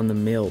focus on the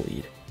male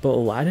lead, but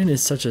Aladdin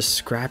is such a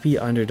scrappy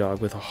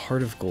underdog with a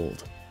heart of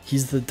gold.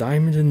 He's the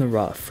diamond in the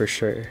rough for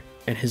sure,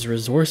 and his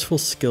resourceful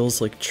skills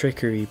like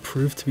trickery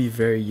prove to be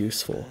very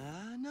useful.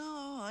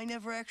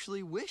 never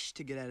actually wished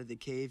to get out of the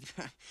cave.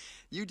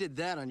 You did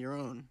that on your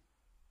own.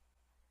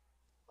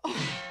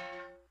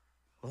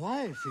 Well,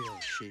 I feel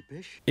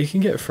sheepish. It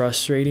can get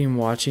frustrating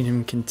watching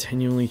him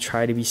continually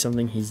try to be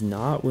something he's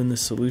not when the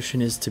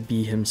solution is to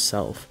be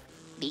himself.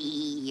 Be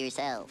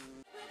yourself.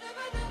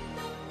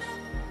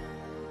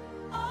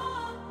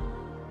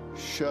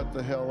 Shut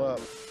the hell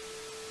up.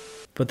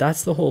 But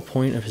that's the whole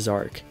point of his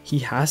arc. He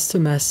has to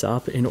mess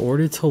up in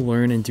order to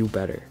learn and do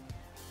better.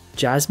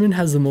 Jasmine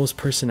has the most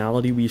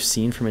personality we've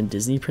seen from a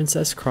Disney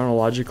princess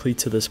chronologically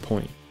to this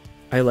point.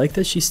 I like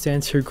that she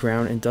stands her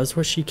ground and does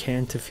what she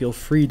can to feel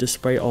free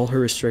despite all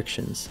her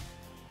restrictions.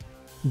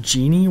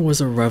 Genie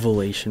was a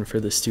revelation for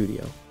the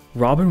studio.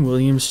 Robin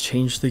Williams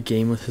changed the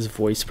game with his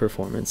voice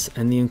performance,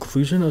 and the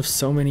inclusion of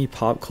so many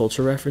pop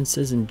culture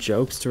references and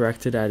jokes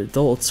directed at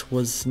adults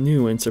was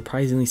new and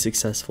surprisingly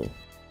successful.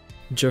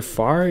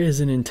 Jafar is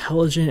an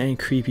intelligent and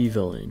creepy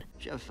villain.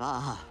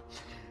 Jafar,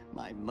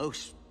 my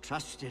most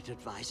trusted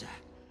advisor.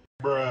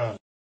 Bruh.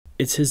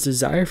 It's his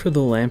desire for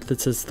the lamp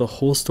that sets the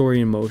whole story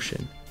in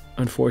motion.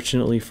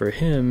 Unfortunately for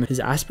him, his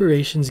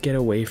aspirations get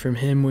away from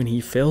him when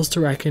he fails to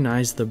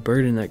recognize the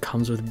burden that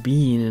comes with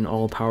being an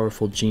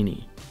all-powerful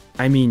genie.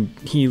 I mean,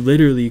 he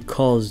literally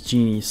calls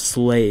Genie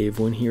slave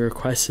when he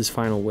requests his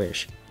final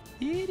wish.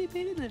 Itty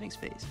bitty living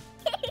space.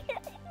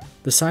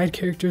 The side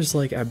characters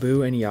like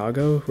Abu and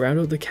Iago round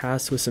out the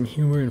cast with some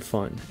humor and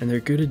fun, and they're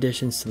good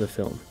additions to the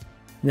film.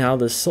 Now,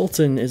 the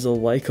Sultan is a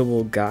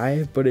likable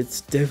guy, but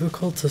it's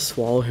difficult to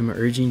swallow him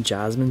urging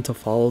Jasmine to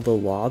follow the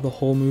law the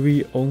whole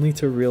movie, only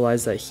to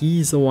realize that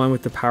he's the one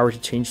with the power to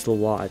change the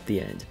law at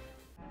the end.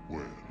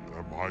 Well,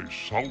 am I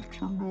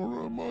Sultan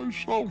or am I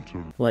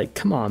Sultan? Like,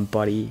 come on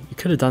buddy, you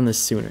could have done this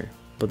sooner,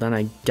 but then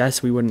I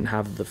guess we wouldn't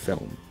have the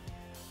film.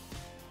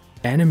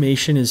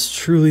 Animation is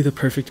truly the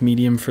perfect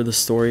medium for the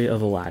story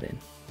of Aladdin.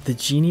 The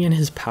genie and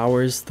his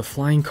powers, the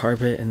flying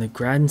carpet, and the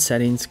grand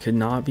settings could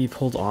not be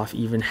pulled off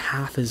even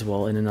half as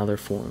well in another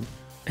form.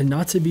 And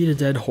not to beat a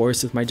dead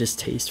horse with my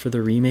distaste for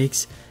the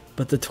remakes,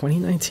 but the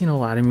 2019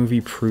 Aladdin movie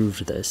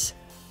proved this.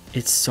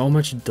 It's so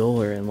much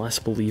duller and less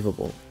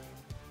believable.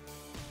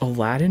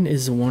 Aladdin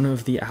is one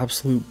of the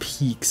absolute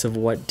peaks of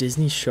what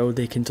Disney showed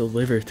they can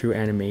deliver through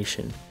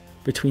animation.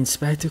 Between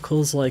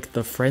spectacles like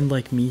the Friend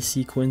Like Me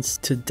sequence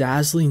to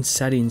dazzling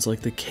settings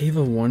like the Cave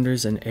of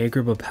Wonders and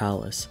Agrabah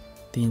Palace,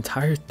 the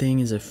entire thing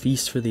is a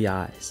feast for the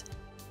eyes.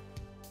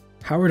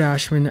 Howard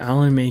Ashman,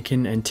 Alan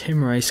Menken, and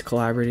Tim Rice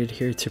collaborated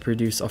here to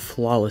produce a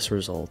flawless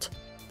result.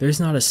 There's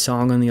not a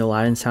song on the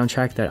Aladdin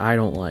soundtrack that I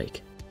don't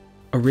like.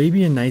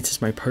 Arabian Nights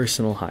is my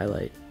personal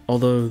highlight,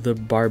 although the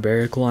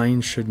barbaric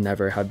line should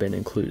never have been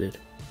included.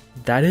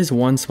 That is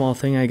one small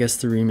thing I guess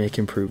the remake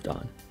improved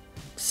on.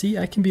 See,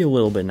 I can be a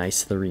little bit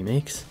nice to the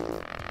remakes.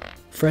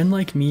 Friend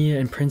Like Me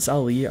and Prince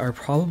Ali are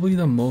probably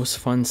the most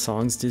fun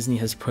songs Disney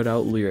has put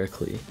out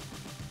lyrically.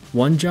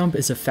 One Jump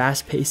is a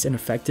fast-paced and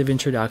effective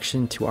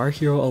introduction to our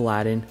hero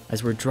Aladdin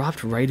as we're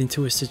dropped right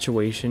into a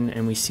situation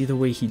and we see the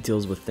way he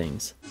deals with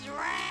things.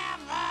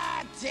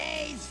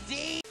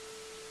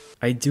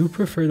 I do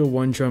prefer the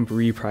One Jump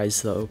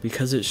reprise though,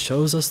 because it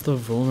shows us the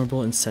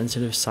vulnerable and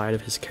sensitive side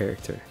of his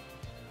character.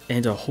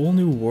 And A Whole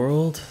New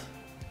World?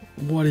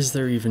 What is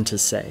there even to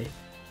say?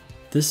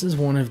 This is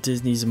one of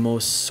Disney's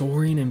most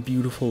soaring and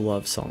beautiful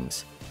love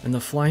songs, and the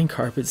flying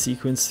carpet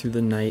sequence through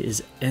the night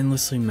is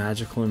endlessly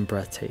magical and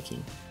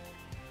breathtaking.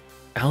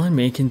 Alan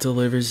Menken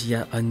delivers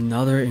yet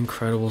another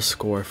incredible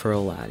score for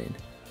Aladdin.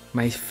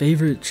 My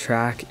favorite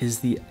track is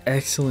the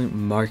excellent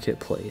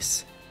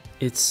Marketplace.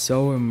 It's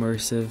so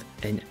immersive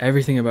and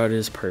everything about it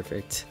is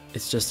perfect.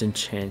 It's just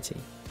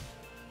enchanting.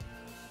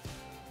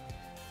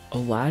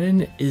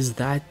 Aladdin is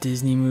that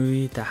Disney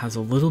movie that has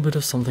a little bit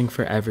of something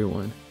for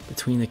everyone,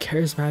 between the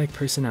charismatic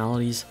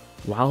personalities,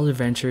 wild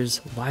adventures,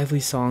 lively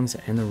songs,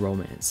 and the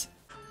romance.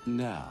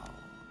 Now,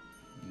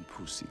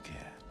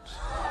 pussycat.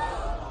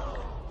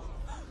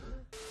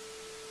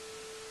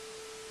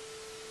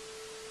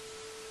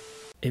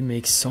 It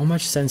makes so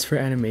much sense for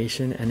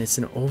animation and it's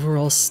an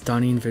overall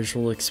stunning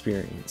visual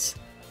experience.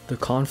 The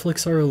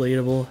conflicts are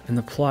relatable and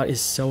the plot is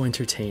so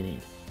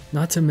entertaining.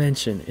 Not to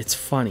mention, it's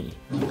funny.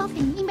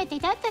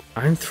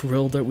 I'm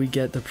thrilled that we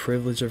get the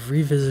privilege of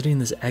revisiting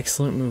this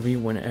excellent movie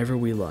whenever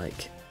we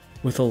like.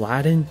 With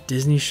Aladdin,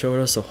 Disney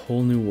showed us a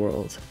whole new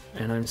world,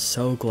 and I'm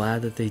so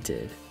glad that they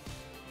did.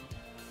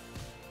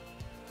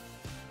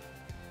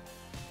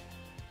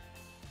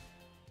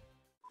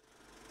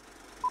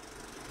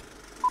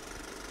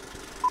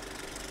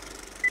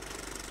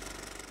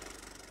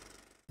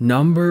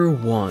 Number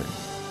 1.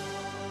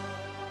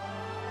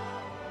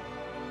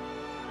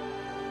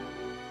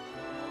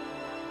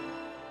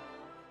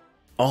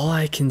 All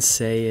I can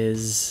say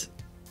is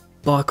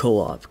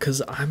buckle up,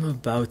 because I'm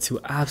about to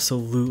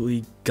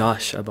absolutely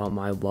gush about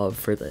my love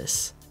for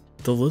this.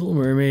 The Little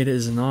Mermaid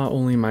is not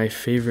only my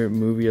favorite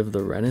movie of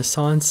the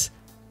Renaissance,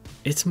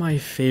 it's my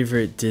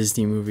favorite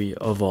Disney movie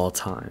of all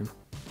time.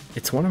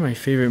 It's one of my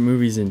favorite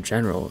movies in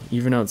general,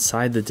 even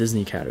outside the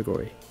Disney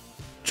category.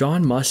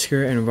 John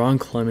Musker and Ron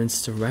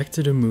Clements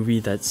directed a movie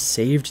that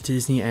saved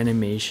Disney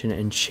animation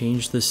and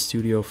changed the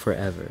studio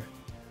forever.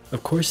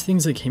 Of course,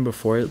 things that came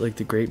before it, like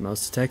The Great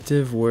Mouse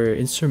Detective, were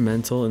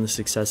instrumental in the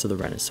success of the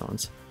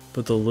Renaissance,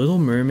 but The Little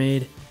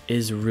Mermaid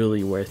is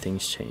really where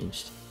things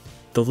changed.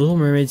 The Little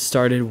Mermaid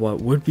started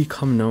what would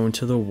become known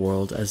to the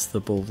world as the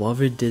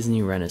beloved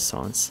Disney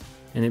Renaissance,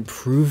 and it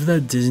proved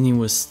that Disney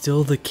was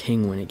still the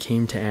king when it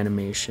came to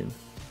animation.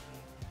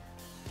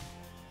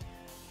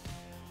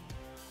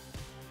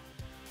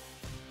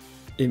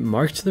 It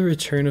marked the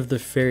return of the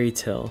fairy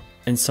tale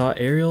and saw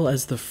Ariel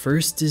as the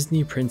first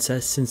Disney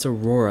princess since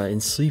Aurora in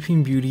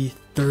Sleeping Beauty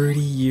 30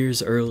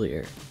 years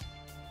earlier.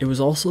 It was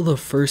also the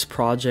first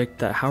project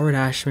that Howard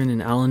Ashman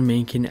and Alan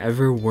Menken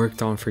ever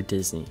worked on for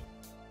Disney.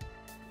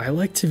 I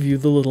like to view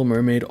The Little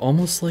Mermaid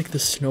almost like the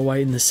Snow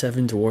White and the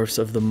Seven Dwarfs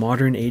of the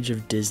modern age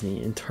of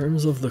Disney in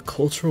terms of the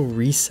cultural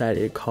reset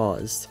it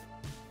caused.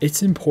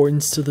 Its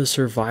importance to the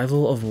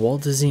survival of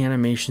Walt Disney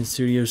Animation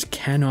Studios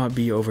cannot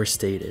be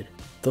overstated.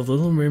 The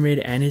Little Mermaid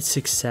and its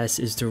success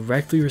is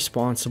directly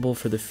responsible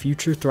for the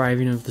future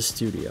thriving of the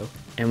studio,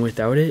 and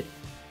without it,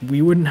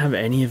 we wouldn't have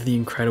any of the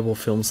incredible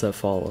films that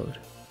followed.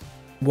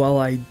 While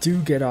I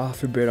do get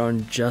off a bit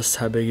on just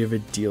how big of a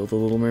deal The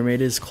Little Mermaid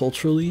is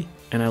culturally,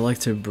 and I like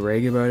to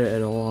brag about it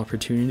at all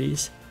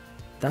opportunities,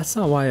 that's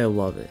not why I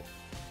love it.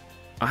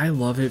 I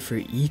love it for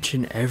each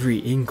and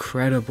every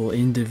incredible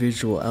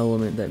individual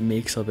element that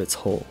makes up its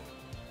whole.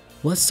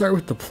 Let's start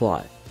with the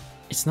plot.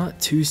 It's not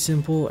too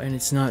simple and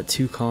it's not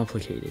too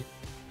complicated.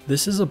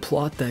 This is a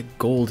plot that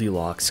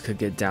Goldilocks could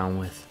get down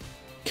with.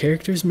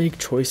 Characters make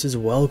choices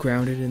well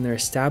grounded in their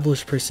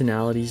established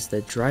personalities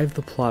that drive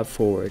the plot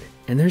forward,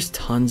 and there's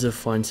tons of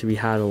fun to be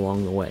had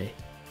along the way.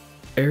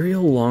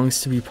 Ariel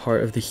longs to be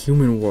part of the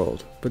human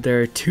world, but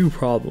there are two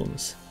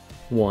problems.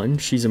 One,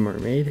 she's a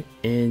mermaid,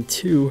 and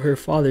two, her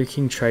father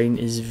King Triton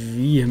is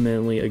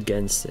vehemently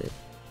against it.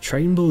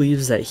 Triton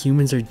believes that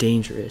humans are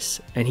dangerous,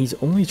 and he's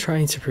only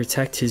trying to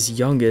protect his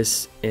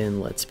youngest,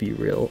 and let's be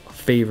real,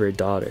 favorite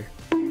daughter.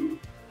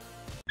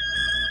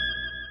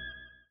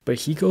 But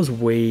he goes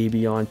way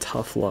beyond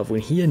tough love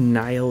when he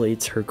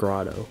annihilates her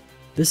grotto.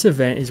 This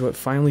event is what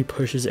finally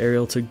pushes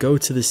Ariel to go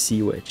to the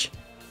Sea Witch.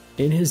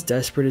 In his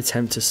desperate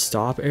attempt to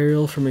stop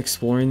Ariel from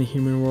exploring the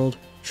human world,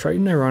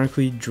 Triton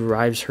ironically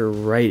drives her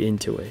right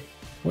into it.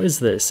 What is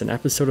this, an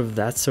episode of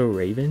That's So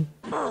Raven?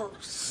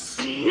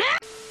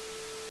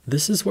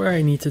 This is where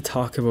I need to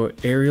talk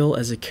about Ariel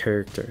as a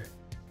character.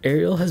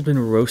 Ariel has been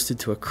roasted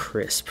to a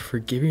crisp for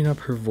giving up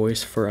her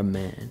voice for a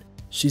man.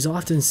 She's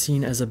often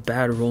seen as a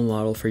bad role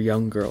model for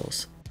young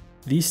girls.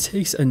 These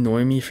takes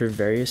annoy me for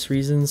various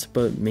reasons,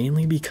 but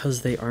mainly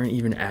because they aren't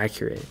even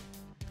accurate.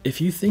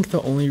 If you think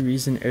the only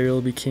reason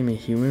Ariel became a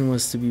human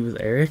was to be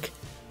with Eric,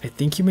 I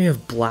think you may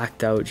have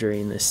blacked out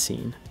during this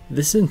scene.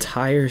 This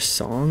entire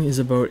song is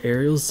about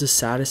Ariel's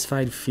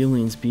dissatisfied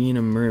feelings being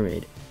a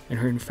mermaid and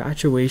her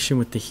infatuation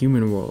with the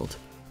human world.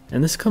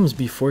 And this comes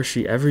before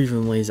she ever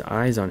even lays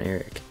eyes on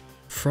Eric.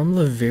 From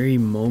the very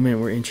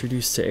moment we're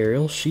introduced to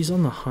Ariel, she's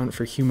on the hunt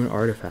for human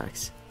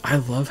artifacts. I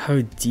love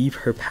how deep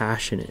her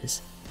passion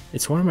is.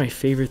 It's one of my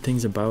favorite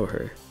things about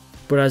her.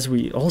 But as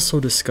we also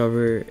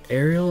discover,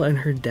 Ariel and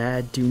her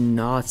dad do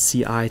not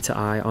see eye to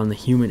eye on the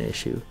human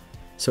issue.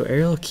 So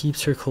Ariel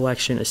keeps her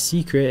collection a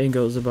secret and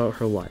goes about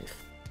her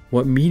life.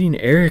 What meeting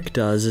Eric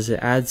does is it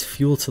adds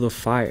fuel to the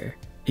fire.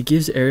 It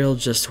gives Ariel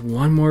just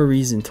one more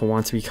reason to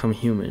want to become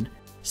human.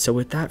 So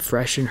with that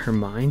fresh in her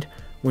mind,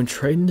 when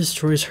Triton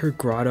destroys her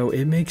grotto,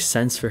 it makes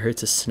sense for her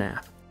to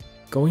snap.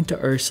 Going to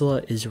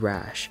Ursula is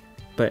rash,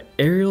 but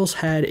Ariel's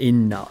had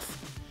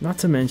enough. Not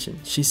to mention,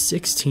 she's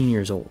 16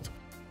 years old.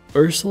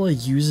 Ursula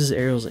uses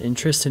Ariel's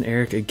interest in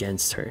Eric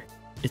against her.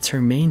 It's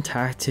her main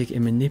tactic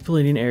in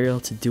manipulating Ariel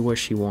to do what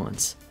she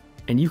wants.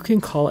 And you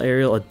can call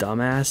Ariel a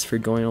dumbass for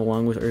going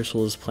along with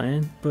Ursula's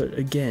plan, but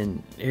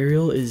again,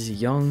 Ariel is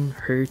young,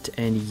 hurt,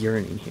 and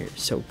yearning here,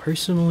 so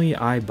personally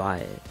I buy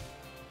it.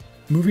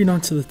 Moving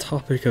on to the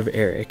topic of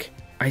Eric,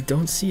 I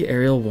don't see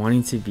Ariel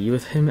wanting to be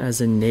with him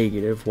as a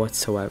negative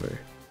whatsoever.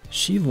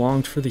 She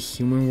longed for the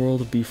human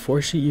world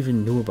before she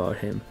even knew about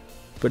him,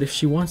 but if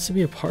she wants to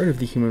be a part of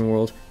the human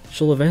world,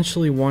 she'll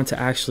eventually want to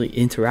actually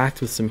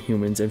interact with some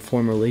humans and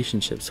form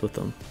relationships with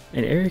them,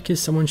 and Eric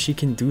is someone she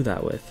can do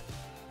that with.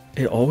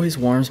 It always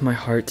warms my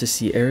heart to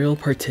see Ariel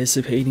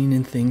participating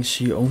in things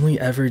she only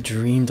ever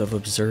dreamed of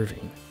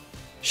observing.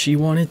 She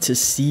wanted to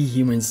see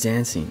humans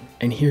dancing,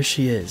 and here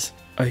she is,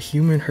 a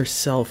human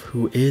herself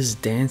who is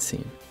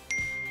dancing.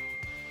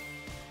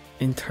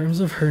 In terms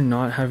of her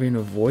not having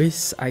a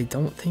voice, I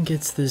don't think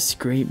it's this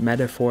great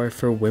metaphor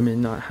for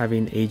women not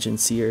having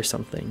agency or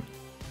something.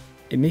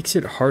 It makes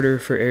it harder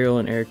for Ariel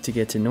and Eric to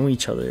get to know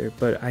each other,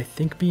 but I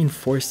think being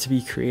forced to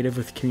be creative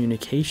with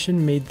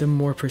communication made them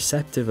more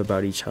perceptive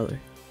about each other.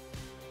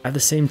 At the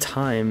same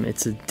time,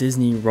 it's a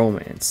Disney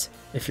romance.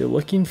 If you're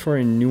looking for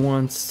a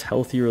nuanced,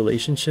 healthy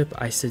relationship,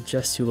 I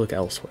suggest you look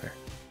elsewhere.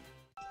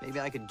 Maybe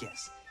I could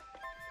guess.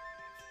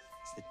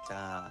 Is it,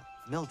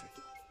 Mildred?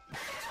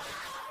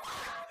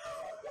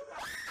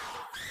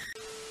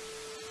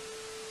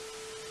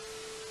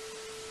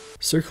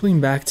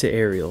 Circling back to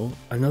Ariel,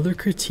 another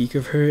critique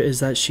of her is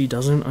that she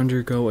doesn't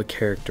undergo a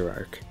character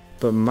arc.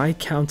 But my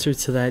counter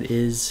to that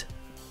is,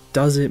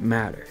 does it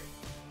matter?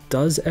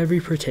 Does every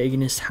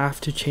protagonist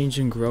have to change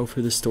and grow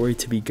for the story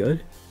to be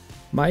good?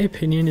 My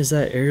opinion is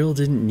that Ariel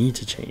didn't need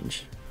to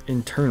change,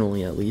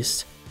 internally at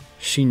least.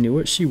 She knew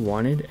what she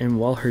wanted, and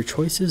while her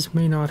choices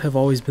may not have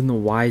always been the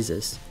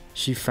wisest,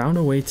 she found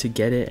a way to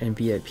get it and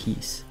be at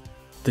peace.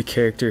 The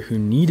character who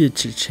needed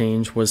to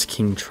change was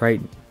King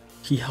Triton.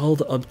 He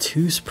held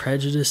obtuse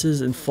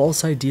prejudices and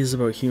false ideas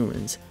about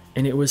humans,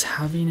 and it was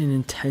having an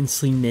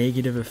intensely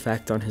negative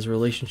effect on his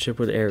relationship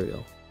with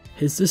Ariel.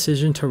 His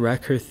decision to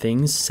wreck her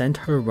things sent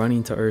her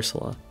running to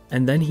Ursula,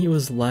 and then he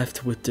was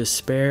left with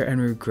despair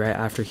and regret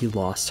after he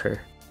lost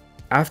her.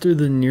 After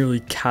the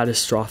nearly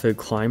catastrophic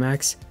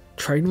climax,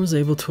 Triton was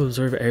able to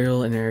observe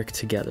Ariel and Eric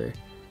together,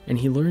 and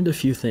he learned a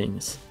few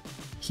things.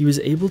 He was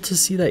able to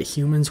see that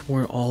humans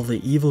weren't all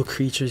the evil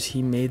creatures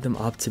he made them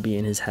up to be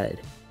in his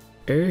head.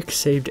 Eric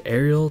saved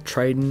Ariel,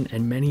 Triton,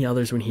 and many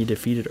others when he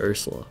defeated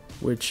Ursula,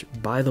 which,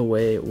 by the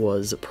way,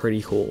 was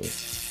pretty cool.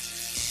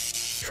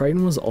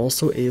 Triton was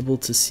also able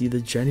to see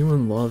the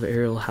genuine love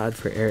Ariel had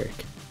for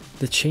Eric.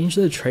 The change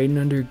that Triton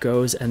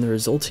undergoes and the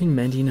resulting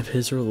mending of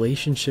his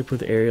relationship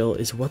with Ariel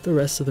is what the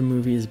rest of the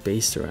movie is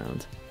based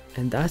around,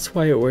 and that's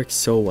why it works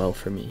so well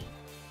for me.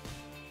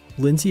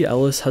 Lindsay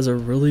Ellis has a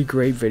really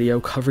great video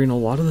covering a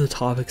lot of the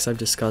topics I've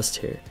discussed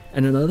here,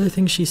 and another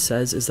thing she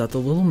says is that The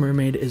Little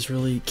Mermaid is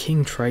really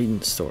King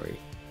Triton's story.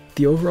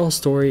 The overall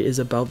story is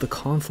about the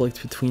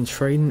conflict between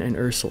Triton and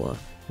Ursula,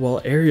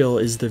 while Ariel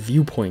is the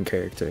viewpoint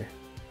character.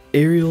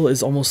 Ariel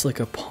is almost like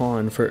a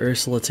pawn for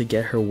Ursula to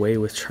get her way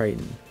with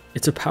Triton.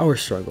 It's a power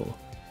struggle.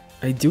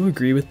 I do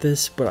agree with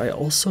this, but I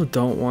also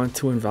don't want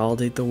to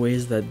invalidate the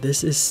ways that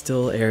this is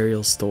still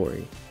Ariel's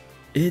story.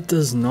 It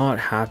does not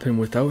happen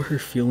without her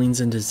feelings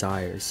and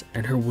desires,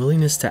 and her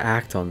willingness to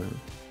act on them.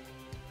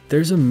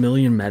 There's a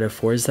million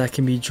metaphors that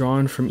can be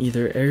drawn from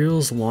either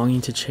Ariel's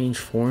longing to change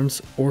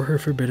forms or her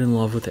forbidden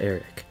love with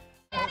Eric.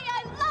 Daddy,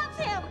 I love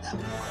him!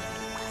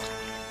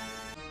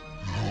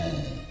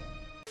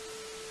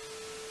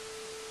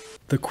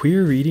 The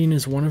queer reading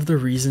is one of the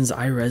reasons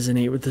I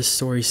resonate with this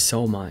story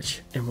so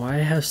much, and why I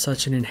have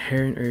such an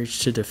inherent urge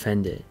to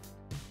defend it.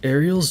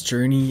 Ariel's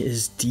journey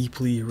is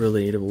deeply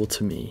relatable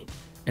to me,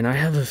 and I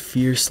have a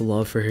fierce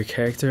love for her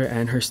character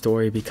and her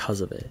story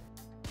because of it.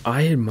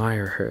 I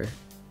admire her.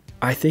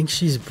 I think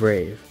she's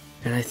brave,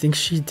 and I think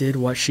she did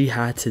what she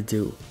had to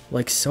do,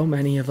 like so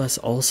many of us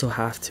also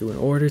have to in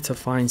order to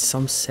find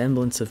some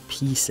semblance of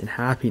peace and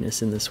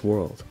happiness in this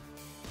world.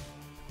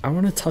 I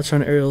want to touch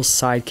on Ariel's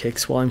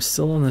sidekicks while I'm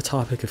still on the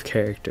topic of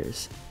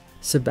characters.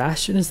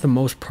 Sebastian is the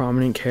most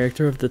prominent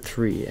character of the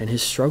three, and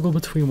his struggle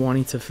between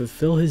wanting to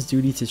fulfill his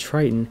duty to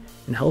Triton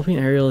and helping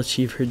Ariel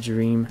achieve her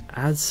dream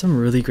adds some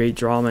really great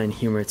drama and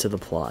humor to the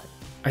plot.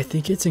 I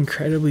think it's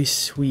incredibly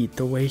sweet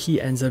the way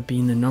he ends up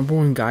being the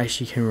 #1 guy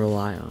she can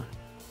rely on,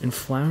 and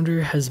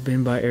Flounder has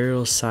been by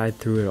Ariel's side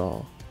through it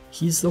all.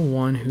 He's the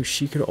one who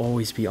she could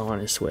always be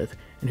honest with,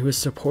 and who has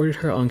supported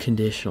her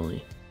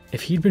unconditionally.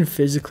 If he'd been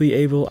physically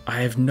able,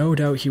 I have no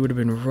doubt he would have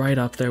been right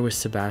up there with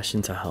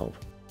Sebastian to help.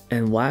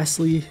 And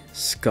lastly,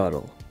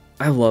 Scuttle.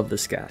 I love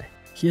this guy.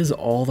 He has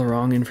all the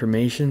wrong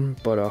information,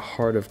 but a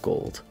heart of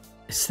gold.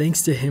 It's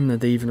thanks to him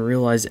that they even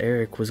realized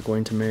Eric was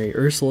going to marry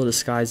Ursula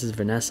disguised as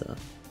Vanessa.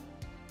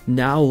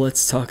 Now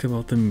let's talk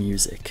about the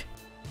music.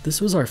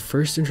 This was our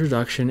first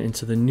introduction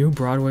into the new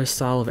Broadway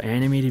style of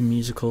animated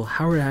musical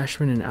Howard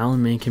Ashman and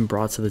Alan Menken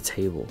brought to the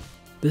table.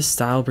 This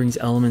style brings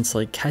elements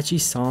like catchy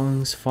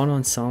songs, fun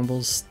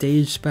ensembles,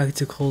 stage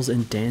spectacles,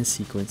 and dance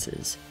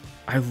sequences.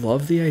 I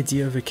love the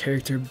idea of a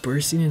character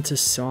bursting into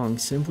song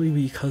simply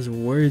because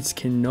words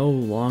can no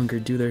longer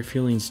do their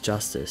feelings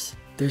justice.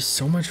 There's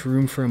so much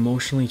room for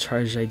emotionally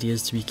charged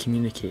ideas to be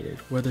communicated,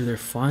 whether they're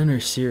fun or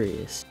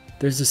serious.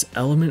 There's this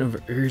element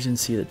of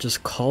urgency that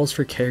just calls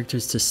for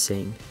characters to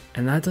sing,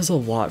 and that does a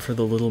lot for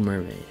The Little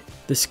Mermaid.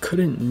 This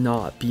couldn't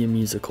not be a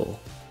musical.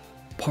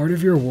 Part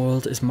of Your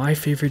World is my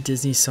favorite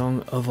Disney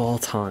song of all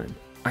time.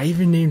 I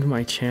even named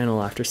my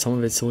channel after some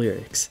of its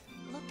lyrics.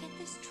 Look at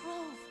this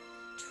trove,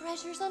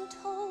 treasures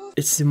untold.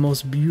 It's the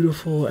most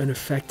beautiful and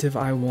effective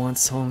I Want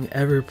song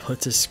ever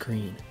put to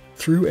screen.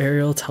 Through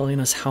Ariel telling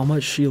us how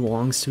much she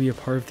longs to be a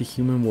part of the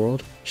human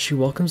world, she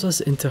welcomes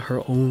us into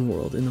her own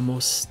world in the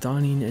most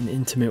stunning and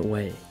intimate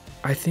way.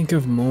 I think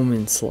of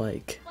moments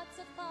like, What's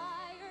a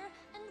fire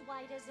and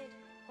why does it?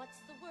 What's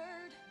the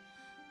word?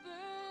 Burn.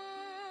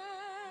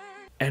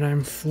 and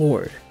I'm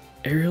floored.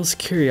 Ariel's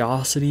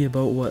curiosity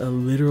about what a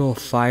literal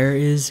fire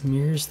is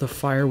mirrors the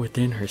fire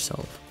within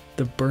herself,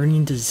 the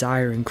burning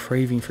desire and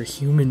craving for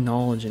human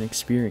knowledge and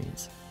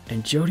experience.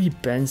 And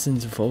Jodie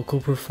Benson's vocal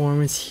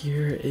performance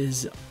here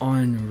is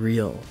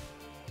unreal.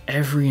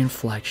 Every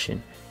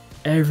inflection,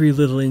 every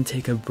little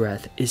intake of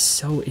breath is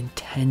so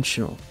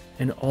intentional,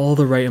 and all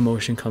the right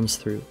emotion comes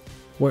through.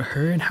 What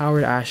her and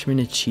Howard Ashman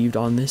achieved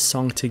on this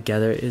song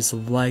together is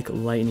like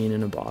lightning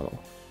in a bottle.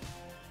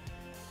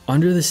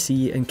 Under the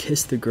Sea and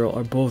Kiss the Girl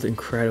are both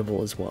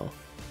incredible as well.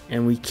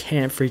 And we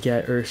can't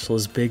forget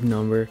Ursula's big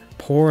number,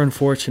 Poor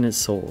Unfortunate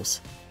Souls.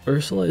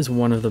 Ursula is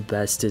one of the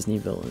best Disney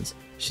villains.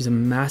 She's a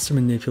master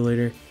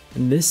manipulator,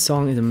 and this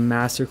song is a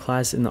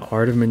masterclass in the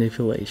art of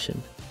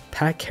manipulation.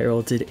 Pat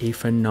Carroll did a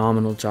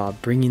phenomenal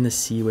job bringing the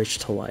Sea Witch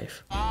to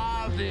life.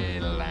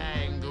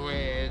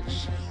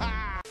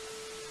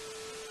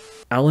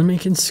 Alan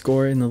Menken's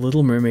score in The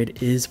Little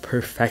Mermaid is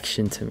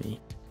perfection to me.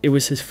 It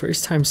was his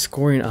first time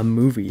scoring a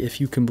movie,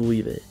 if you can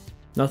believe it.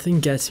 Nothing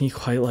gets me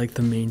quite like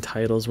the main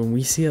titles when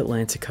we see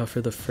Atlantica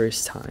for the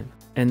first time,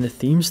 and the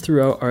themes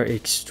throughout are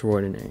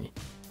extraordinary.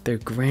 They're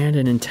grand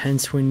and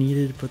intense when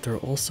needed, but they're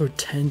also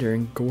tender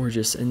and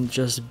gorgeous and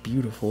just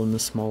beautiful in the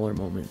smaller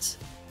moments.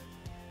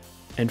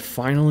 And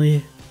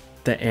finally,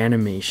 the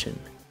animation.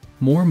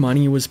 More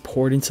money was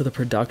poured into the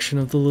production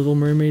of The Little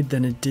Mermaid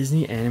than a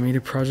Disney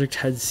animated project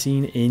had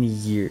seen in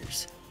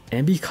years.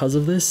 And because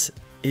of this,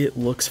 it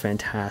looks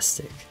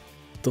fantastic.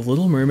 The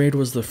Little Mermaid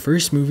was the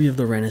first movie of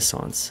the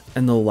Renaissance,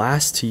 and the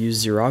last to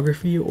use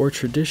xerography or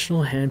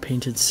traditional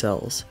hand-painted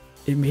cells.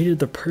 It made it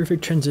the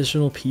perfect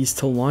transitional piece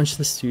to launch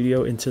the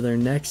studio into their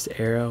next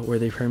era where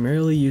they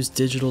primarily use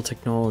digital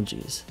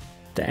technologies.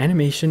 The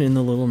animation in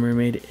The Little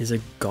Mermaid is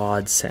a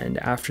godsend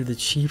after the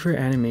cheaper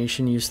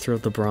animation used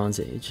throughout the Bronze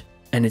Age.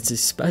 And it's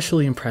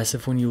especially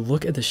impressive when you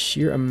look at the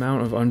sheer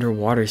amount of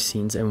underwater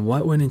scenes and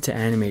what went into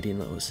animating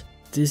those.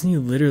 Disney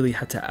literally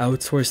had to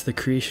outsource the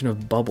creation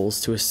of bubbles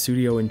to a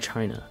studio in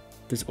China.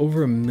 There's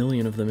over 1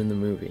 million of them in the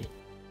movie.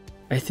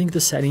 I think the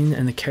setting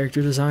and the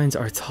character designs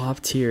are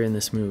top tier in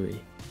this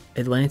movie.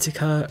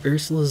 Atlantica,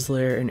 Ursula's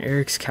Lair, and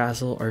Eric's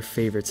Castle are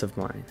favorites of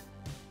mine.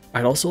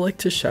 I'd also like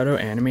to shout out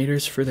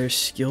animators for their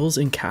skills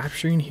in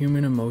capturing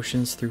human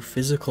emotions through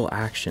physical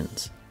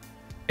actions.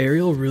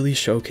 Ariel really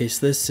showcased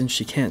this since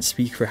she can't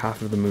speak for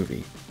half of the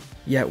movie,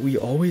 yet we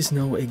always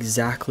know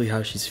exactly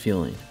how she's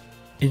feeling.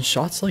 In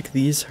shots like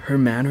these, her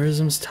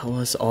mannerisms tell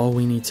us all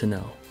we need to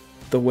know.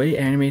 The way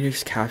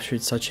animators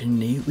captured such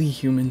innately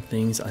human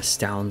things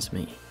astounds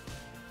me.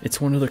 It's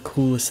one of the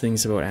coolest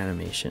things about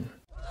animation.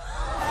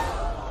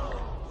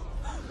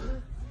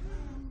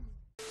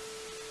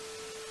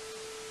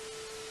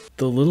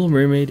 The Little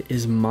Mermaid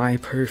is my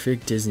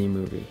perfect Disney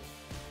movie.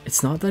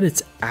 It's not that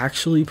it's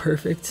actually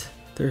perfect.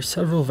 There are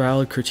several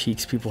valid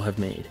critiques people have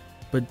made,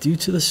 but due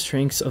to the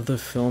strengths of the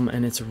film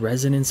and its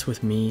resonance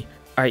with me,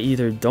 I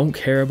either don't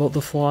care about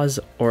the flaws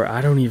or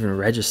I don't even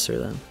register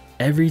them.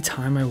 Every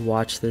time I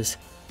watch this,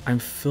 I'm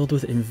filled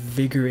with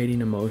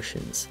invigorating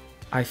emotions.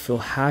 I feel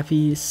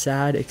happy,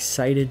 sad,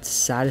 excited,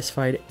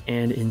 satisfied,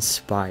 and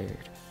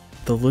inspired.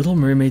 The Little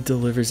Mermaid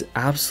delivers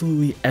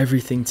absolutely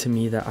everything to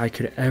me that I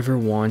could ever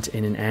want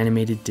in an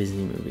animated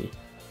Disney movie.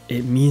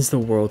 It means the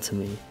world to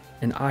me,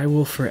 and I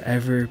will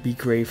forever be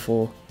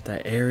grateful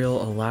that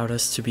Ariel allowed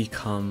us to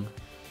become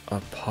a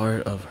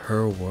part of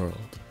her world.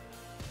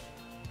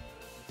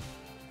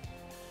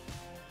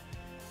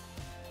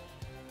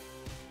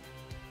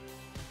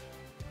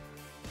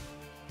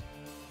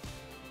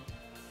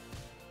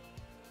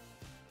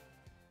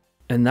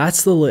 And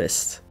that's the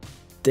list.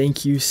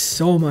 Thank you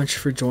so much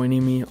for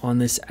joining me on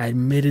this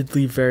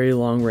admittedly very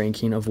long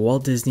ranking of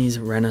Walt Disney's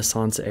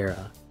Renaissance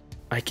era.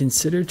 I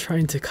considered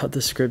trying to cut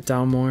the script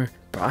down more,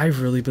 but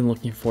I've really been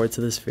looking forward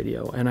to this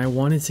video and I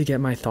wanted to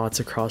get my thoughts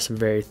across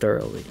very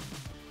thoroughly.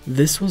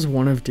 This was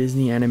one of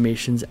Disney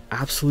Animation's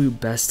absolute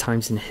best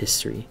times in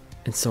history,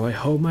 and so I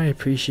hope my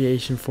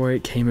appreciation for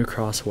it came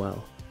across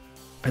well.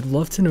 I'd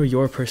love to know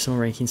your personal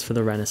rankings for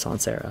the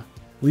Renaissance era.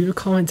 Leave a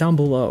comment down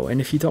below, and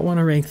if you don't want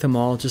to rank them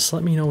all, just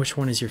let me know which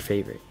one is your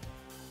favorite.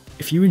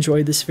 If you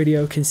enjoyed this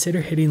video,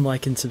 consider hitting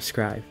like and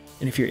subscribe.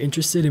 And if you're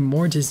interested in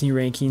more Disney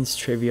rankings,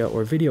 trivia,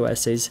 or video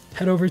essays,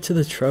 head over to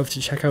the Trove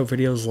to check out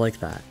videos like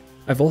that.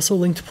 I've also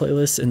linked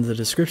playlists in the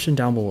description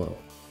down below.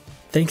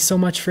 Thanks so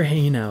much for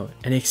hanging out,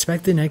 and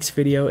expect the next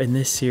video in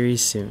this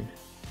series soon.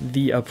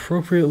 The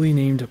appropriately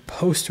named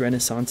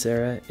post-Renaissance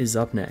era is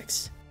up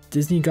next.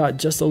 Disney got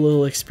just a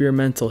little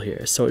experimental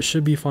here, so it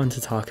should be fun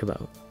to talk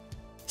about.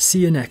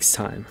 See you next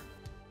time.